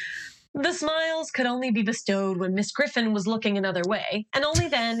 The smiles could only be bestowed when Miss Griffin was looking another way, and only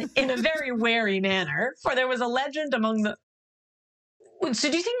then in a very wary manner, for there was a legend among the...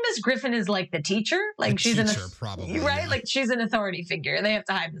 So do you think Miss Griffin is like the teacher? Like she's probably, right? Yeah. Like she's an authority figure. They have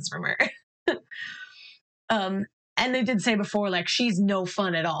to hide this from her. And they did say before, like, she's no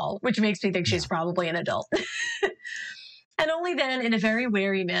fun at all, which makes me think she's probably an adult. And only then in a very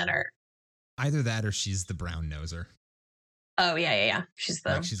wary manner. Either that or she's the brown noser. Oh, yeah. She's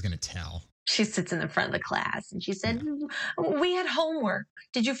going to tell. She sits in the front of the class and she said, we had homework.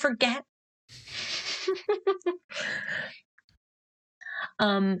 Did you forget?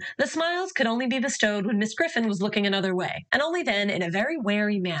 The smiles could only be bestowed when Miss Griffin was looking another way, and only then in a very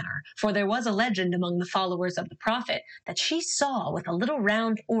wary manner, for there was a legend among the followers of the prophet that she saw with a little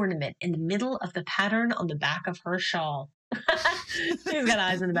round ornament in the middle of the pattern on the back of her shawl. She's got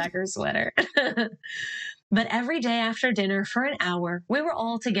eyes in the back of her sweater. But every day after dinner for an hour, we were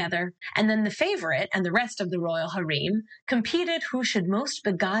all together, and then the favorite and the rest of the royal harem competed who should most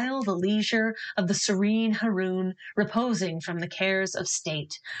beguile the leisure of the serene Haroun reposing from the cares of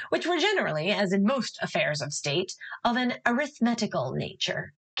state, which were generally, as in most affairs of state, of an arithmetical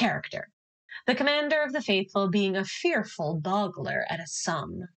character, the commander of the faithful being a fearful boggler at a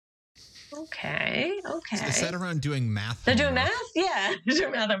sum. Okay. So they sat around doing math. They're doing math? Yeah. They're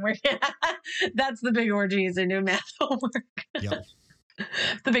doing math homework. That's the big orgies. They're doing math homework. Yep.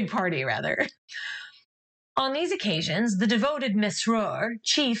 The big party, rather. On these occasions, the devoted Mesrour,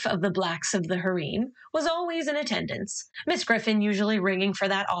 chief of the blacks of the harem, was always in attendance, Miss Griffin usually ringing for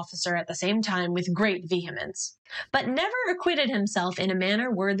that officer at the same time with great vehemence, but never acquitted himself in a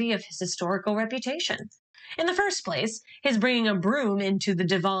manner worthy of his historical reputation. In the first place, his bringing a broom into the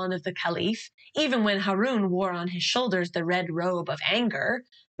divan of the caliph, even when Haroun wore on his shoulders the red robe of anger,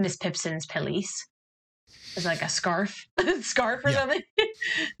 Miss Pipson's pelisse. It's like a scarf or something.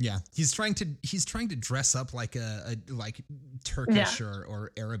 Yeah, he's trying to dress up like a Turkish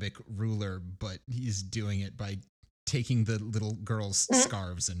or Arabic ruler, but he's doing it by taking the little girls'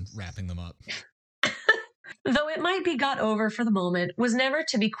 scarves and wrapping them up. Though it might be got over for the moment, was never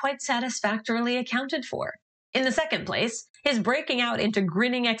to be quite satisfactorily accounted for. In the second place, his breaking out into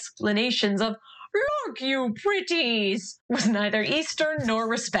grinning explanations of, "Look, you pretties," was neither Eastern nor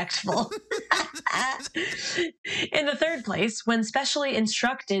respectful. In the third place, when specially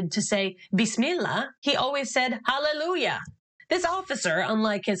instructed to say Bismillah, he always said Hallelujah. This officer,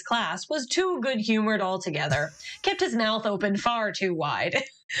 unlike his class, was too good-humored altogether, kept his mouth open far too wide,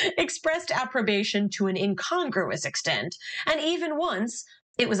 expressed approbation to an incongruous extent, and even once,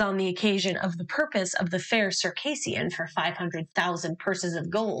 it was on the occasion of the purpose of the fair Circassian for 500,000 purses of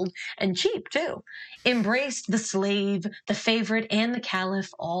gold, and cheap too, embraced the slave, the favorite, and the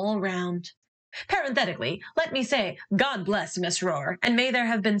caliph all round. Parenthetically, let me say, God bless Mesrour, and may there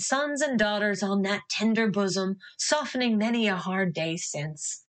have been sons and daughters on that tender bosom, softening many a hard day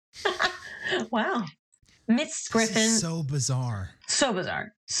since. Wow. Miss Griffin. This is so bizarre. So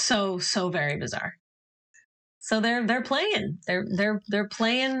bizarre. So very bizarre. So they're playing. They're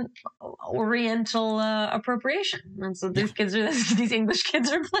playing Oriental appropriation. That's what these kids are. These English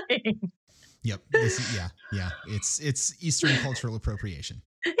kids are playing. Yep. Yeah. It's Eastern cultural appropriation.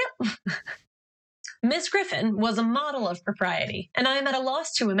 Yep. Miss Griffin was a model of propriety, and I am at a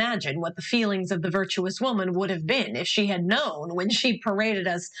loss to imagine what the feelings of the virtuous woman would have been if she had known, when she paraded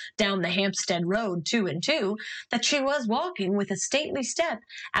us down the Hampstead Road 2 and 2, that she was walking with a stately step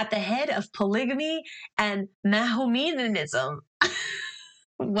at the head of polygamy and Mahomedanism.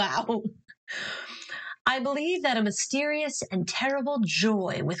 Wow. I believe that a mysterious and terrible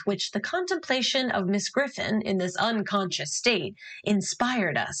joy with which the contemplation of Miss Griffin in this unconscious state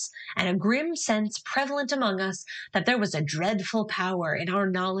inspired us, and a grim sense prevalent among us that there was a dreadful power in our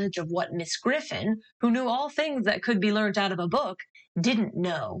knowledge of what Miss Griffin, who knew all things that could be learnt out of a book, didn't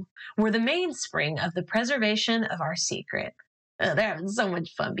know, were the mainspring of the preservation of our secret. Oh, they're having so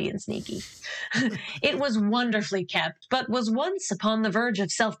much fun being sneaky. It was wonderfully kept, but was once upon the verge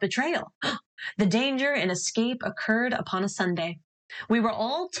of self-betrayal. The danger and escape occurred upon a Sunday. We were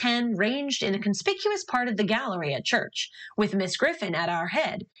all 10 ranged in a conspicuous part of the gallery at church, with Miss Griffin at our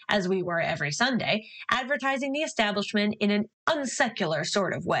head, as we were every Sunday, advertising the establishment in an unsecular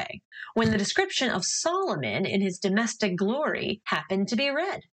sort of way, when the description of Solomon in his domestic glory happened to be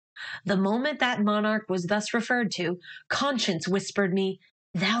read. The moment that monarch was thus referred to, conscience whispered me,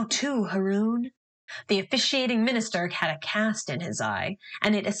 "Thou too, Haroun." The officiating minister had a cast in his eye,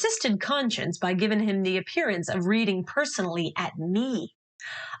 and it assisted conscience by giving him the appearance of reading personally at me.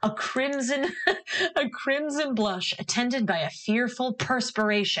 A crimson blush, attended by a fearful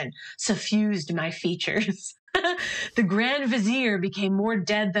perspiration, suffused my features. The Grand Vizier became more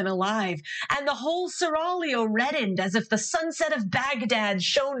dead than alive, and the whole seraglio reddened as if the sunset of Baghdad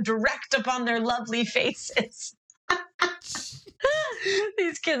shone direct upon their lovely faces.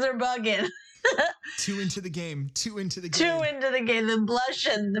 These kids are bugging. Two into the game. The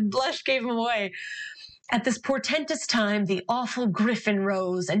blush gave him away. At this portentous time, the awful Griffin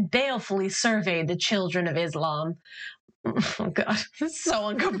rose and balefully surveyed the children of Islam. Oh, God, this is so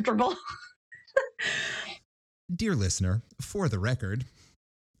uncomfortable. Dear listener, for the record,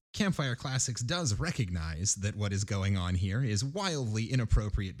 Campfire Classics does recognize that what is going on here is wildly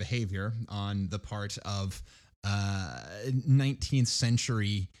inappropriate behavior on the part of 19th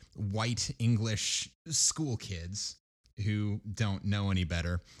century white English school kids who don't know any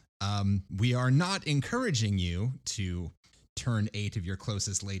better. We are not encouraging you to turn 8 of your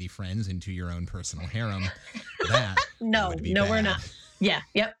closest lady friends into your own personal harem. That would be bad. We're not. Yeah,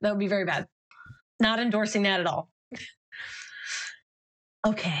 yep, that would be very bad. Not endorsing that at all.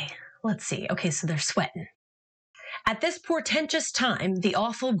 Okay, let's see. Okay, so they're sweating. At this portentous time, the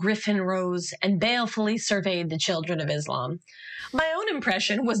awful Griffin rose and balefully surveyed the children of Islam. My own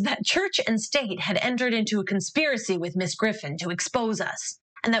impression was that church and state had entered into a conspiracy with Miss Griffin to expose us,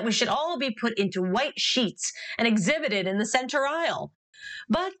 and that we should all be put into white sheets and exhibited in the center aisle.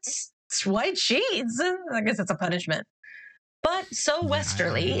 But white sheets? I guess it's a punishment. But so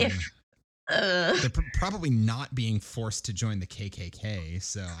westerly, they're probably not being forced to join the KKK,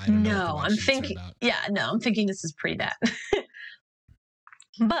 so I don't know what the white sheets are about. I'm thinking this is pre that.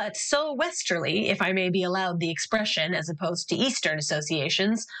 But so westerly, if I may be allowed the expression, as opposed to Eastern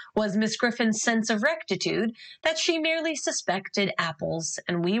associations, was Miss Griffin's sense of rectitude that she merely suspected apples,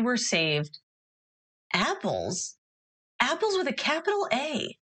 and we were saved. Apples? Apples with a capital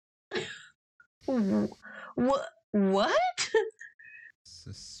A. What?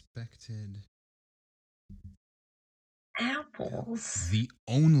 Suspected apples. The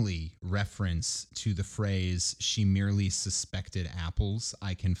only reference to the phrase "she merely suspected apples"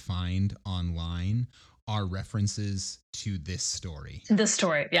 I can find online are references to this story. The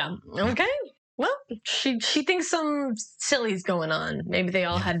story, yeah. Okay. Well, she thinks some silly's going on. Maybe they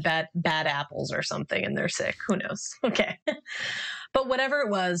all had bad apples or something and they're sick. Who knows? Okay. But whatever it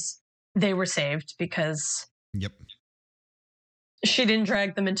was, they were saved because she didn't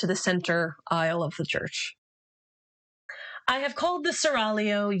drag them into the center aisle of the church. I have called the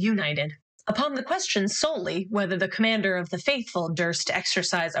seraglio united. Upon the question solely whether the commander of the faithful durst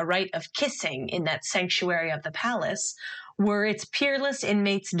exercise a right of kissing in that sanctuary of the palace, were its peerless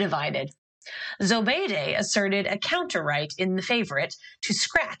inmates divided. Zobeide asserted a counter right in the favorite to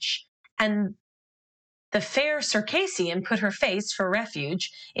scratch, and the fair Circassian put her face for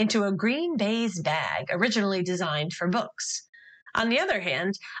refuge into a green baize bag originally designed for books. On the other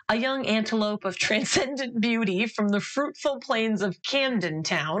hand, a young antelope of transcendent beauty from the fruitful plains of Camden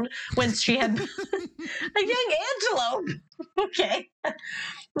Town, whence she had a young antelope,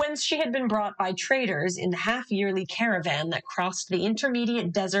 whence she had been brought by traders in the half-yearly caravan that crossed the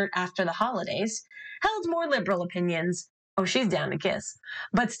intermediate desert after the holidays, held more liberal opinions. Oh, she's down to kiss.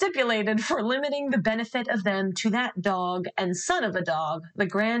 But stipulated for limiting the benefit of them to that dog and son of a dog, the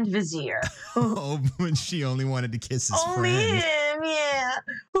Grand Vizier. Oh, but she only wanted to kiss his Only friend. him, yeah.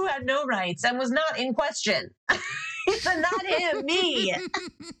 Who had no rights and was not in question. He said, not him, me.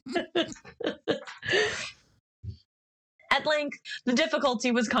 At length, the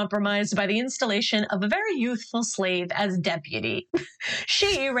difficulty was compromised by the installation of a very youthful slave as deputy.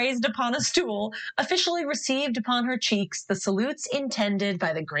 She, raised upon a stool, officially received upon her cheeks the salutes intended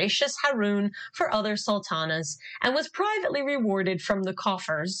by the gracious Haroun for other sultanas, and was privately rewarded from the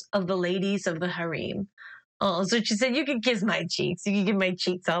coffers of the ladies of the harem. Oh, so she said, you can kiss my cheeks. You can give my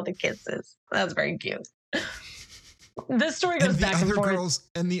cheeks all the kisses. That's very cute. This story goes back and forth.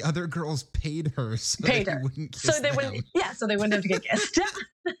 And the other girls paid her so that he wouldn't kiss them. So they wouldn't have to get kissed.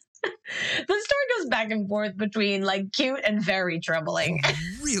 The story goes back and forth between like cute and very troubling.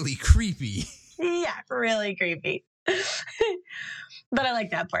 Really creepy. Yeah, really creepy. But I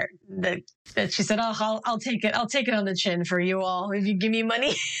like that part that she said, "Oh, I'll take it. I'll take it on the chin for you all if you give me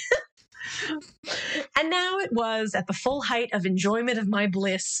money." And now it was at the full height of enjoyment of my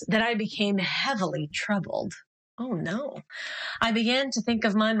bliss that I became heavily troubled. Oh no. I began to think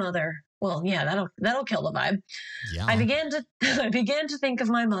of my mother. Well, yeah, that'll kill the vibe. Yeah. I began to think of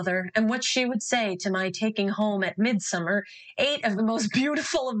my mother and what she would say to my taking home at midsummer 8 of the most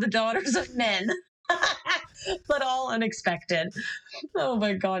beautiful of the daughters of men. But all unexpected. Oh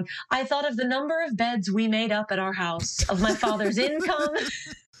my God. I thought of the number of beds we made up at our house, of my father's income,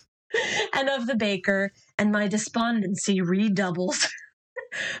 and of the baker, and my despondency redoubles.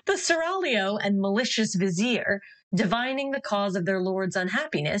 The seraglio and malicious vizier, divining the cause of their lord's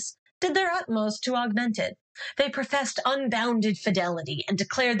unhappiness, did their utmost to augment it. They professed unbounded fidelity and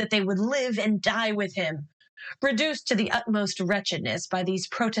declared that they would live and die with him. Reduced to the utmost wretchedness by these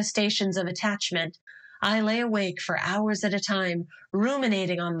protestations of attachment, I lay awake for hours at a time,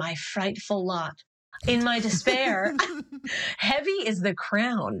 ruminating on my frightful lot. In my despair, heavy is the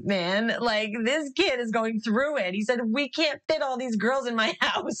crown, man. Like, this kid is going through it. He said, we can't fit all these girls in my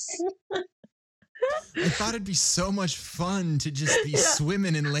house. I thought it'd be so much fun to just be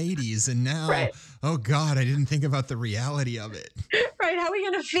swimming in ladies. And now, Oh God, I didn't think about the reality of it. Right, how are we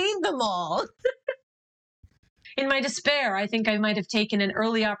going to feed them all? In my despair, I think I might have taken an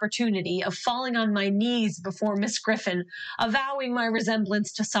early opportunity of falling on my knees before Miss Griffin, avowing my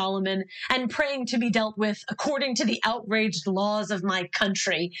resemblance to Solomon, and praying to be dealt with according to the outraged laws of my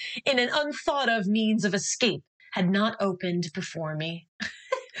country, in an unthought-of means of escape had not opened before me.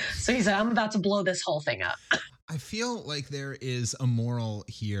 So he said, I'm about to blow this whole thing up. I feel like there is a moral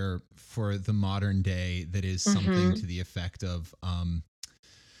here for the modern day that is something to the effect of...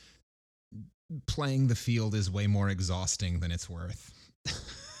 playing the field is way more exhausting than it's worth.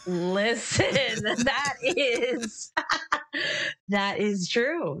 Listen, that is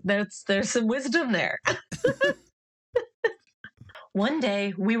true. There's some wisdom there. One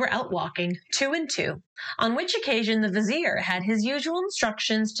day we were out walking 2 and 2, on which occasion the vizier had his usual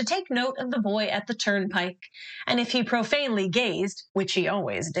instructions to take note of the boy at the turnpike, and if he profanely gazed, which he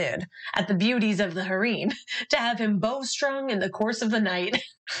always did, at the beauties of the harem, to have him bowstrung in the course of the night.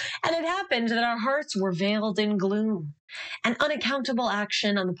 And it happened that our hearts were veiled in gloom. An unaccountable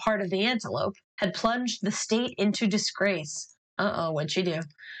action on the part of the antelope had plunged the state into disgrace. What'd she do?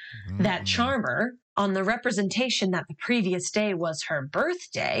 That charmer, on the representation that the previous day was her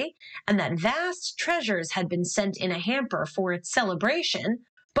birthday, and that vast treasures had been sent in a hamper for its celebration,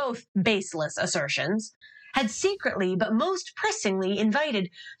 both baseless assertions, had secretly but most pressingly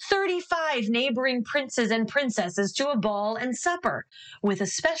invited 35 neighboring princes and princesses to a ball and supper, with a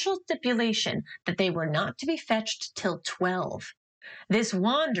special stipulation that they were not to be fetched till 12. This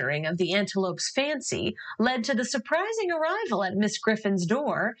wandering of the antelope's fancy led to the surprising arrival at Miss Griffin's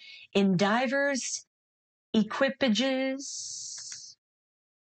door in divers equipment,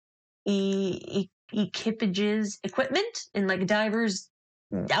 in like divers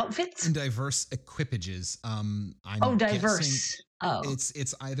outfits, in diverse equipages. Diverse.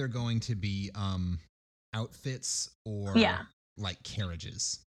 It's either going to be outfits or like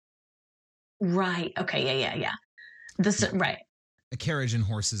carriages. Right. Okay. Yeah. Right. A carriage and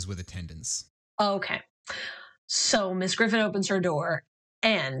horses with attendants. Okay. So Miss Griffin opens her door,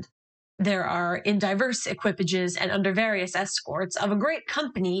 and there are in diverse equipages and under various escorts of a great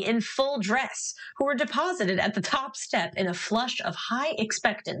company in full dress, who were deposited at the top step in a flush of high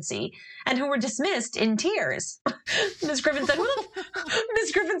expectancy, and who were dismissed in tears. Miss Griffin said, "Who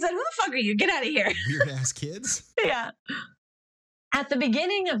the fuck are you? Get out of here!" Weird ass kids. Yeah. At the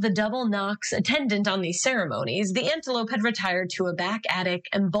beginning of the double knocks attendant on these ceremonies, the antelope had retired to a back attic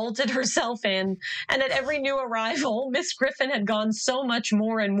and bolted herself in, and at every new arrival, Miss Griffin had gone so much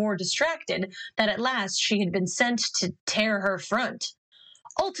more and more distracted that at last she had been sent to tear her front.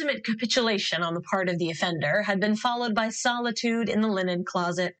 Ultimate capitulation on the part of the offender had been followed by solitude in the linen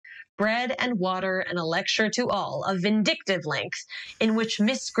closet, bread and water, and a lecture to all of vindictive length, in which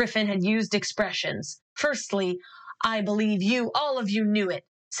Miss Griffin had used expressions. Firstly, I believe you, all of you knew it.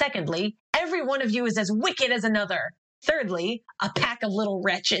 Secondly, every one of you is as wicked as another. Thirdly, a pack of little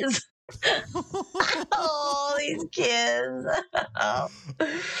wretches. Oh, these kids.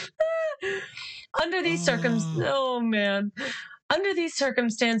 Under these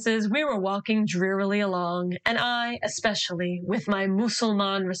circumstances, we were walking drearily along, and I, especially, with my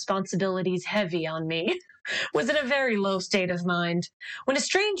Mussulman responsibilities heavy on me, was in a very low state of mind, when a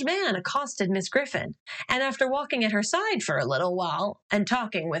strange man accosted Miss Griffin, and after walking at her side for a little while, and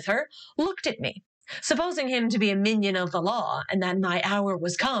talking with her, looked at me. Supposing him to be a minion of the law, and that my hour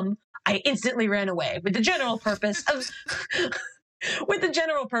was come, I instantly ran away, with the general purpose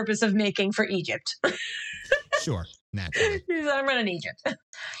of making for Egypt. Sure, naturally. I'm running Egypt.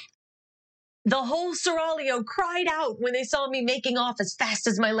 The whole seraglio cried out when they saw me making off as fast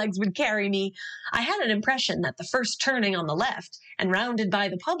as my legs would carry me. I had an impression that the first turning on the left and rounded by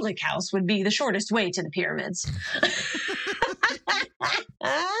the public house would be the shortest way to the pyramids.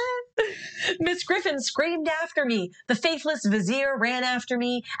 Miss Griffin screamed after me. The faithless vizier ran after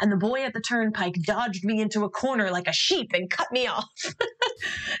me, and the boy at the turnpike dodged me into a corner like a sheep and cut me off.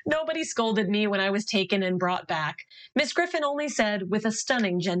 Nobody scolded me when I was taken and brought back. Miss Griffin only said, with a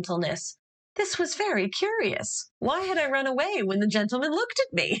stunning gentleness, "This was very curious. Why had I run away when the gentleman looked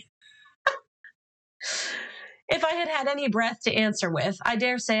at me?" If I had had any breath to answer with, I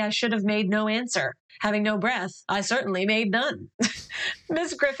dare say I should have made no answer. Having no breath, I certainly made none.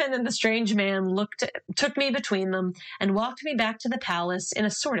 Miss Griffin and the strange man took me between them and walked me back to the palace in a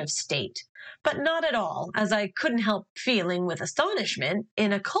sort of state, but not at all, as I couldn't help feeling with astonishment,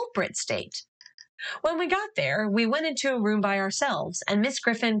 in a culprit state. When we got there, we went into a room by ourselves, and Miss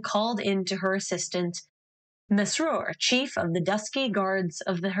Griffin called in to her assistant, Mesrour, chief of the dusky guards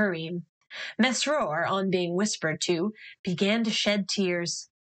of the harem. Mesrour, on being whispered to, began to shed tears.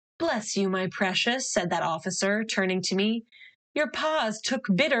 "Bless you, my precious," said that officer, turning to me. "Your pa's took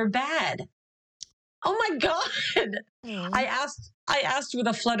bitter bad." "Oh my God!" I asked with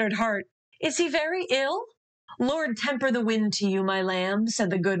a fluttered heart, "Is he very ill?" "Lord temper the wind to you, my lamb,"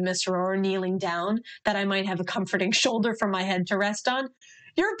 said the good Mesrour, kneeling down, that I might have a comforting shoulder for my head to rest on.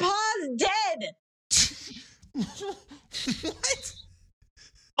 "Your pa's dead!" What?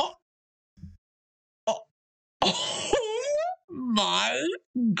 Oh my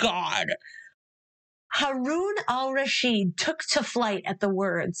God. Harun al-Rashid took to flight at the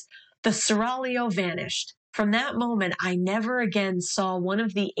words. The seraglio vanished. From that moment, I never again saw one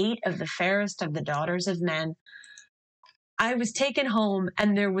of the 8 of the fairest of the daughters of men. I was taken home,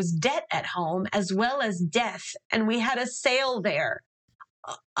 and there was debt at home as well as death, and we had a sale there.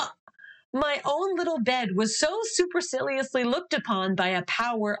 My own little bed was so superciliously looked upon by a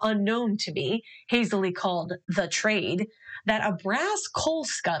power unknown to me, hazily called the trade, that a brass coal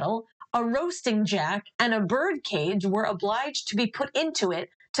scuttle, a roasting jack, and a bird cage were obliged to be put into it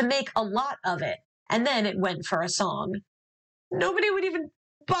to make a lot of it, and then it went for a song. Nobody would even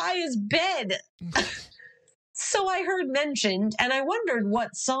buy his bed. So I heard mentioned, and I wondered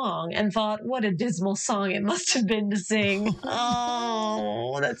what song, and thought, what a dismal song it must have been to sing.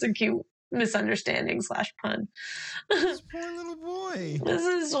 Oh, that's a cute misunderstanding / pun. This poor little boy. This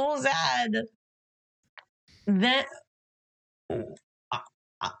is so sad.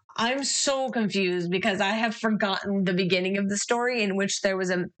 I'm so confused because I have forgotten the beginning of the story in which there was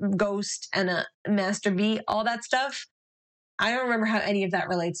a ghost and a Master B, all that stuff. I don't remember how any of that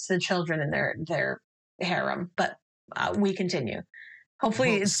relates to the children and their harem, but we continue.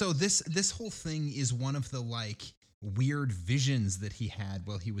 Hopefully, well, so this whole thing is one of the weird visions that he had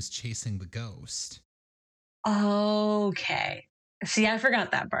while he was chasing the ghost. Okay. See, I forgot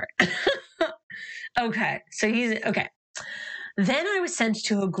that part. Okay. So okay. Then I was sent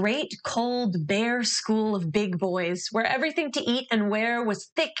to a great, cold, bare school of big boys, where everything to eat and wear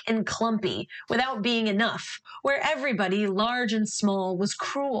was thick and clumpy, without being enough, where everybody, large and small, was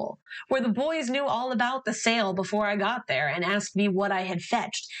cruel, where the boys knew all about the sale before I got there and asked me what I had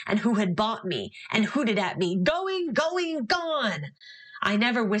fetched, and who had bought me, and hooted at me, "Going, going, gone!" I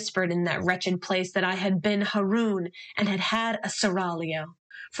never whispered in that wretched place that I had been Harun and had had a seraglio.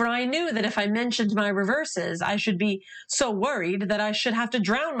 For I knew that if I mentioned my reverses, I should be so worried that I should have to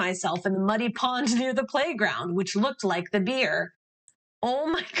drown myself in the muddy pond near the playground, which looked like the beer. Oh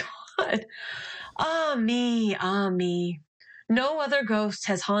my God. Ah, me, ah, me. No other ghost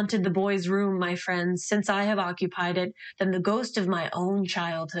has haunted the boy's room, my friends, since I have occupied it, than the ghost of my own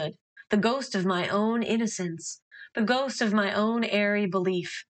childhood, the ghost of my own innocence, the ghost of my own airy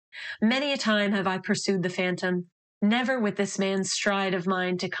belief. Many a time have I pursued the phantom, never with this man's stride of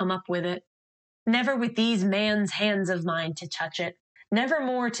mine to come up with it, never with these man's hands of mine to touch it, never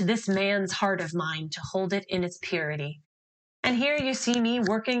more to this man's heart of mine to hold it in its purity. And here you see me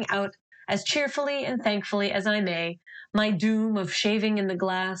working out as cheerfully and thankfully as I may, my doom of shaving in the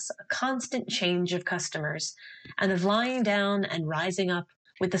glass, a constant change of customers, and of lying down and rising up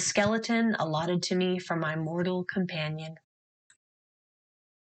with the skeleton allotted to me for my mortal companion.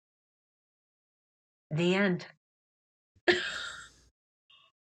 The end.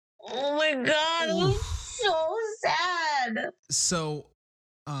 Oh my God, it was so sad. So,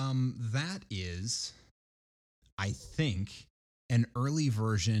 that is, I think, an early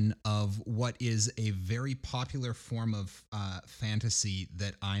version of what is a very popular form of fantasy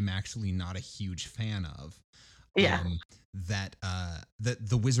that I'm actually not a huge fan of. Yeah. That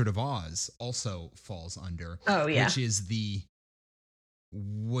the Wizard of Oz also falls under. Oh, yeah. Which is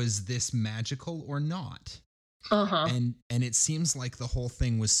was this magical or not? Uh-huh. And it seems like the whole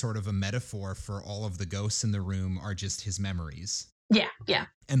thing was sort of a metaphor for all of the ghosts in the room are just his memories. Yeah, yeah.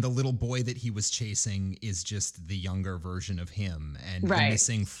 And the little boy that he was chasing is just the younger version of him. And Right. The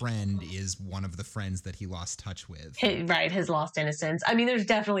missing friend is one of the friends that he lost touch with. His lost innocence. I mean, there's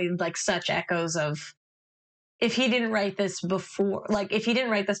definitely like such echoes of if he didn't write this before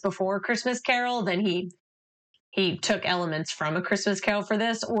Christmas Carol, then he took elements from A Christmas Carol for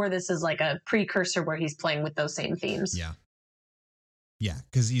this, or this is like a precursor where he's playing with those same themes. Yeah. Yeah,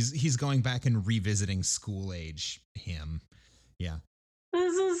 because he's going back and revisiting school age him. Yeah.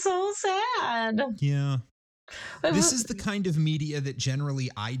 This is so sad. Yeah. This is the kind of media that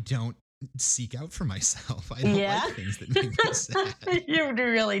generally I don't seek out for myself. I don't like things that make me sad. You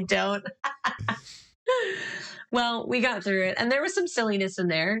really don't. Well, we got through it, and there was some silliness in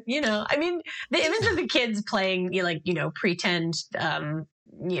there. I mean, the image of the kids playing, pretend, I'm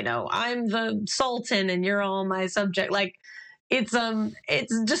the Sultan and you're all my subject. Like, it's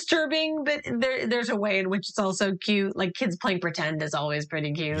disturbing, but there's a way in which it's also cute. Like, kids playing pretend is always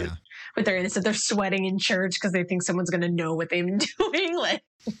pretty cute. Yeah. With their innocence, they're sweating in church because they think someone's going to know what they've been doing. Like,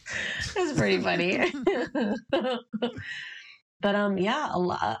 it's pretty funny. But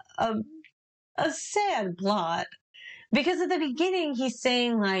a sad plot, because at the beginning he's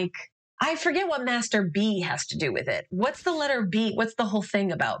saying, like, I forget what Master B has to do with it. What's the letter B? What's the whole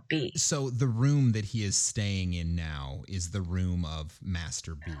thing about B? So the room that he is staying in now is the room of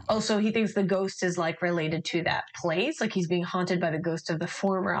Master B. Oh, so he thinks the ghost is like related to that place? Like he's being haunted by the ghost of the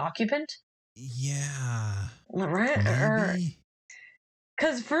former occupant? Yeah. Right? Maybe.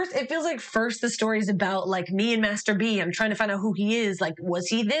 Because it feels like the story is about like me and Master B. I'm trying to find out who he is. Like, was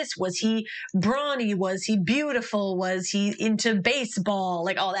he this? Was he brawny? Was he beautiful? Was he into baseball?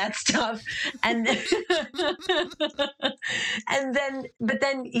 Like all that stuff. And but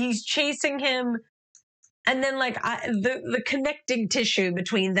then he's chasing him. And then like the connecting tissue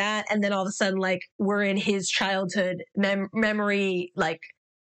between that. And then all of a sudden, like we're in his childhood memory, like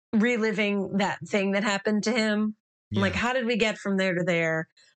reliving that thing that happened to him. Yeah. Like, how did we get from there to there?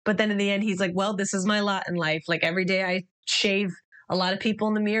 But then in the end, he's like, well, this is my lot in life. Like, every day I shave a lot of people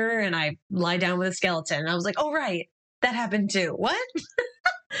in the mirror and I lie down with a skeleton. And I was like, oh, right. That happened too. What?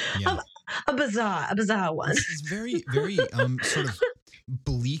 Yeah. a bizarre one. It's very, very sort of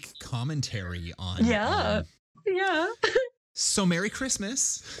bleak commentary on. Yeah. Yeah. So Merry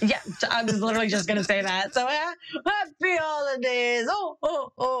Christmas. Yeah, I was literally just going to say that. So happy holidays.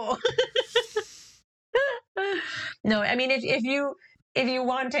 Oh. No, I mean, if you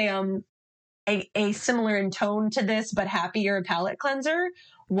want a similar in tone to this but happier palate cleanser,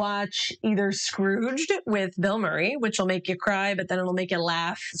 watch either Scrooged with Bill Murray, which will make you cry, but then it'll make you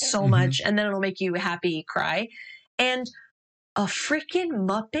laugh so much, and then it'll make you happy cry, and a freaking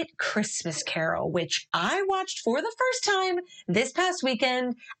Muppet Christmas Carol, which I watched for the first time this past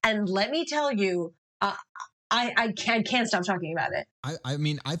weekend, and let me tell you, I can't stop talking about it. I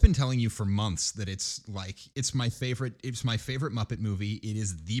mean, I've been telling you for months that it's my favorite Muppet movie. It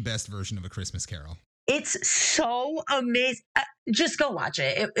is the best version of A Christmas Carol. It's so amazing. Just go watch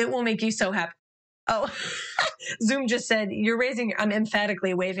it. It will make you so happy. Oh, Zoom just said, I'm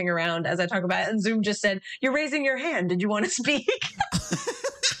emphatically waving around as I talk about it. And Zoom just said, you're raising your hand. Did you want to speak?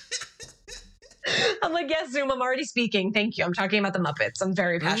 I'm like, yes, Zoom, I'm already speaking. Thank you. I'm talking about the Muppets. I'm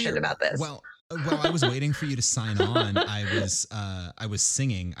very passionate about this. Well, While I was waiting for you to sign on, I was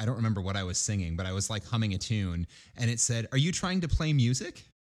singing. I don't remember what I was singing, but I was like humming a tune, and it said, "Are you trying to play music?"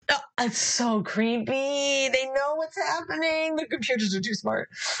 Oh, it's so creepy. They know what's happening. The computers are too smart.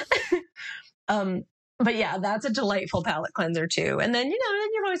 But yeah, that's a delightful palate cleanser too. And then, then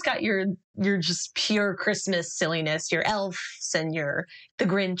you've always got your just pure Christmas silliness, your Elves and your The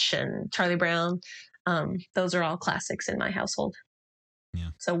Grinch and Charlie Brown. Those are all classics in my household. Yeah.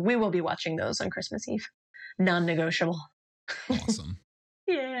 So we will be watching those on Christmas Eve. Non-negotiable. Awesome.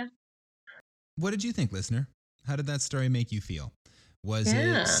 Yeah. What did you think, listener? How did that story make you feel? Was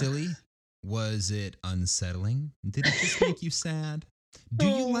it silly? Was it unsettling? Did it just make you sad? Do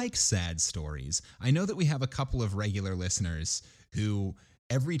you like sad stories? I know that we have a couple of regular listeners who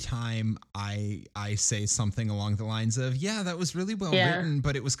every time I say something along the lines of, yeah, that was really well written,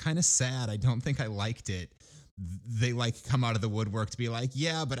 but it was kind of sad. I don't think I liked it. They like come out of the woodwork to be like,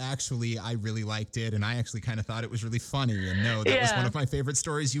 yeah, but actually I really liked it. And I actually kind of thought it was really funny. And no, that was one of my favorite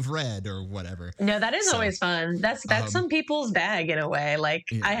stories you've read or whatever. No, that is always fun. That's some people's bag in a way. Like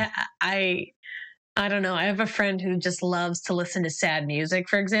I don't know. I have a friend who just loves to listen to sad music,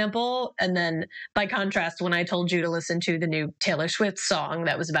 for example. And then by contrast, when I told you to listen to the new Taylor Swift song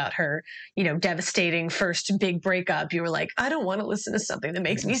that was about her, devastating first big breakup, you were like, I don't want to listen to something that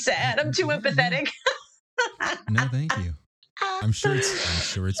makes me sad. I'm too empathetic. No, thank you. I'm sure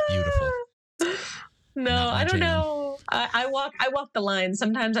it's beautiful. No, I don't know. I walk the line.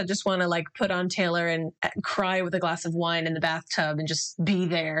 Sometimes I just want to like put on Taylor and cry with a glass of wine in the bathtub and just be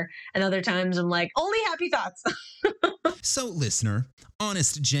there. And other times I'm like, only happy thoughts. So, listener,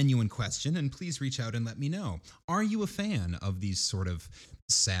 honest, genuine question, and please reach out and let me know. Are you a fan of these sort of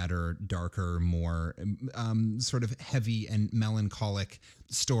sadder, darker, more sort of heavy and melancholic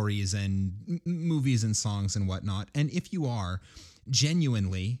stories and movies and songs and whatnot? And if you are,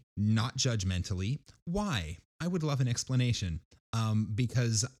 genuinely, not judgmentally, why? I would love an explanation.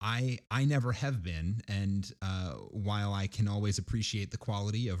 Because I never have been, and while I can always appreciate the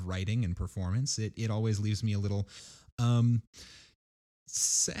quality of writing and performance, it always leaves me a little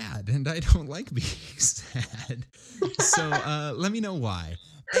sad, and I don't like being sad. So let me know why.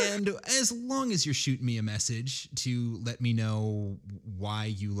 And as long as you're shooting me a message to let me know why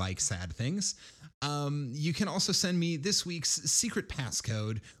you like sad things, you can also send me this week's secret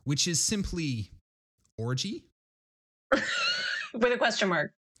passcode, which is simply orgy. With a question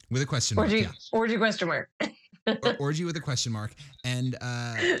mark. With a question mark. Orgy, orgy question mark. Orgy with a question mark. And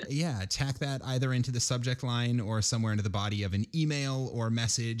tack that either into the subject line or somewhere into the body of an email or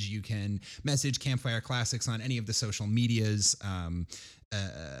message. You can message Campfire Classics on any of the social medias. We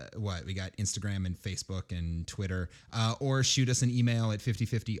got Instagram and Facebook and Twitter, or shoot us an email at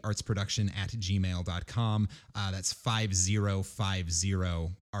 5050artsproduction@gmail.com. That's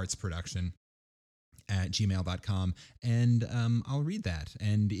 5050 artsproduction@gmail.com, and I'll read that.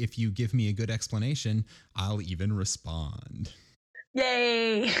 And if you give me a good explanation, I'll even respond.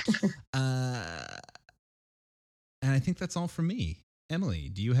 Yay! And I think that's all from me. Emily,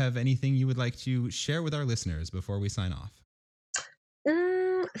 do you have anything you would like to share with our listeners before we sign off?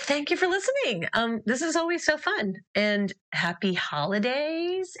 Thank you for listening. This is always so fun, and happy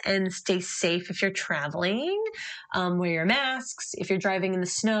holidays, and stay safe if you're traveling. Wear your masks if you're driving in the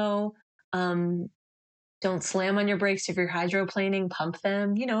snow. Don't slam on your brakes if you're hydroplaning, pump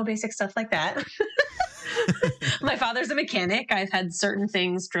them, basic stuff like that. My father's a mechanic. I've had certain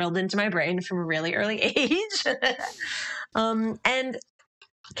things drilled into my brain from a really early age. And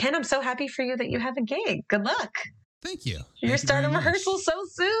Ken, I'm so happy for you that you have a gig. Good luck. Thank you. You're starting rehearsals so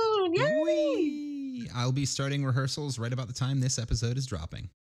soon. Yay! Whee! I'll be starting rehearsals right about the time this episode is dropping.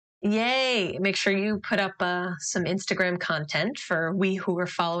 Yay. Make sure you put up some Instagram content for we who are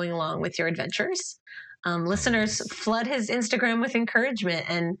following along with your adventures. Listeners, flood his Instagram with encouragement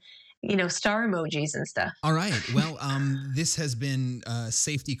and, star emojis and stuff. All right. Well, this has been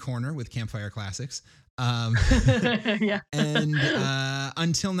Safety Corner with Campfire Classics. Yeah. And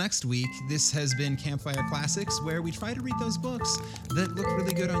until next week, this has been Campfire Classics, where we try to read those books that look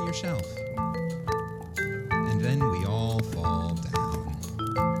really good on your shelf. And then we all fall down.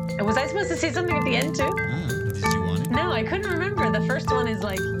 Was I supposed to say something at the end too? Did you want it? No, I couldn't remember. The first one is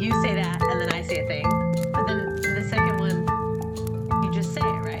like you say that and then I say a thing. But then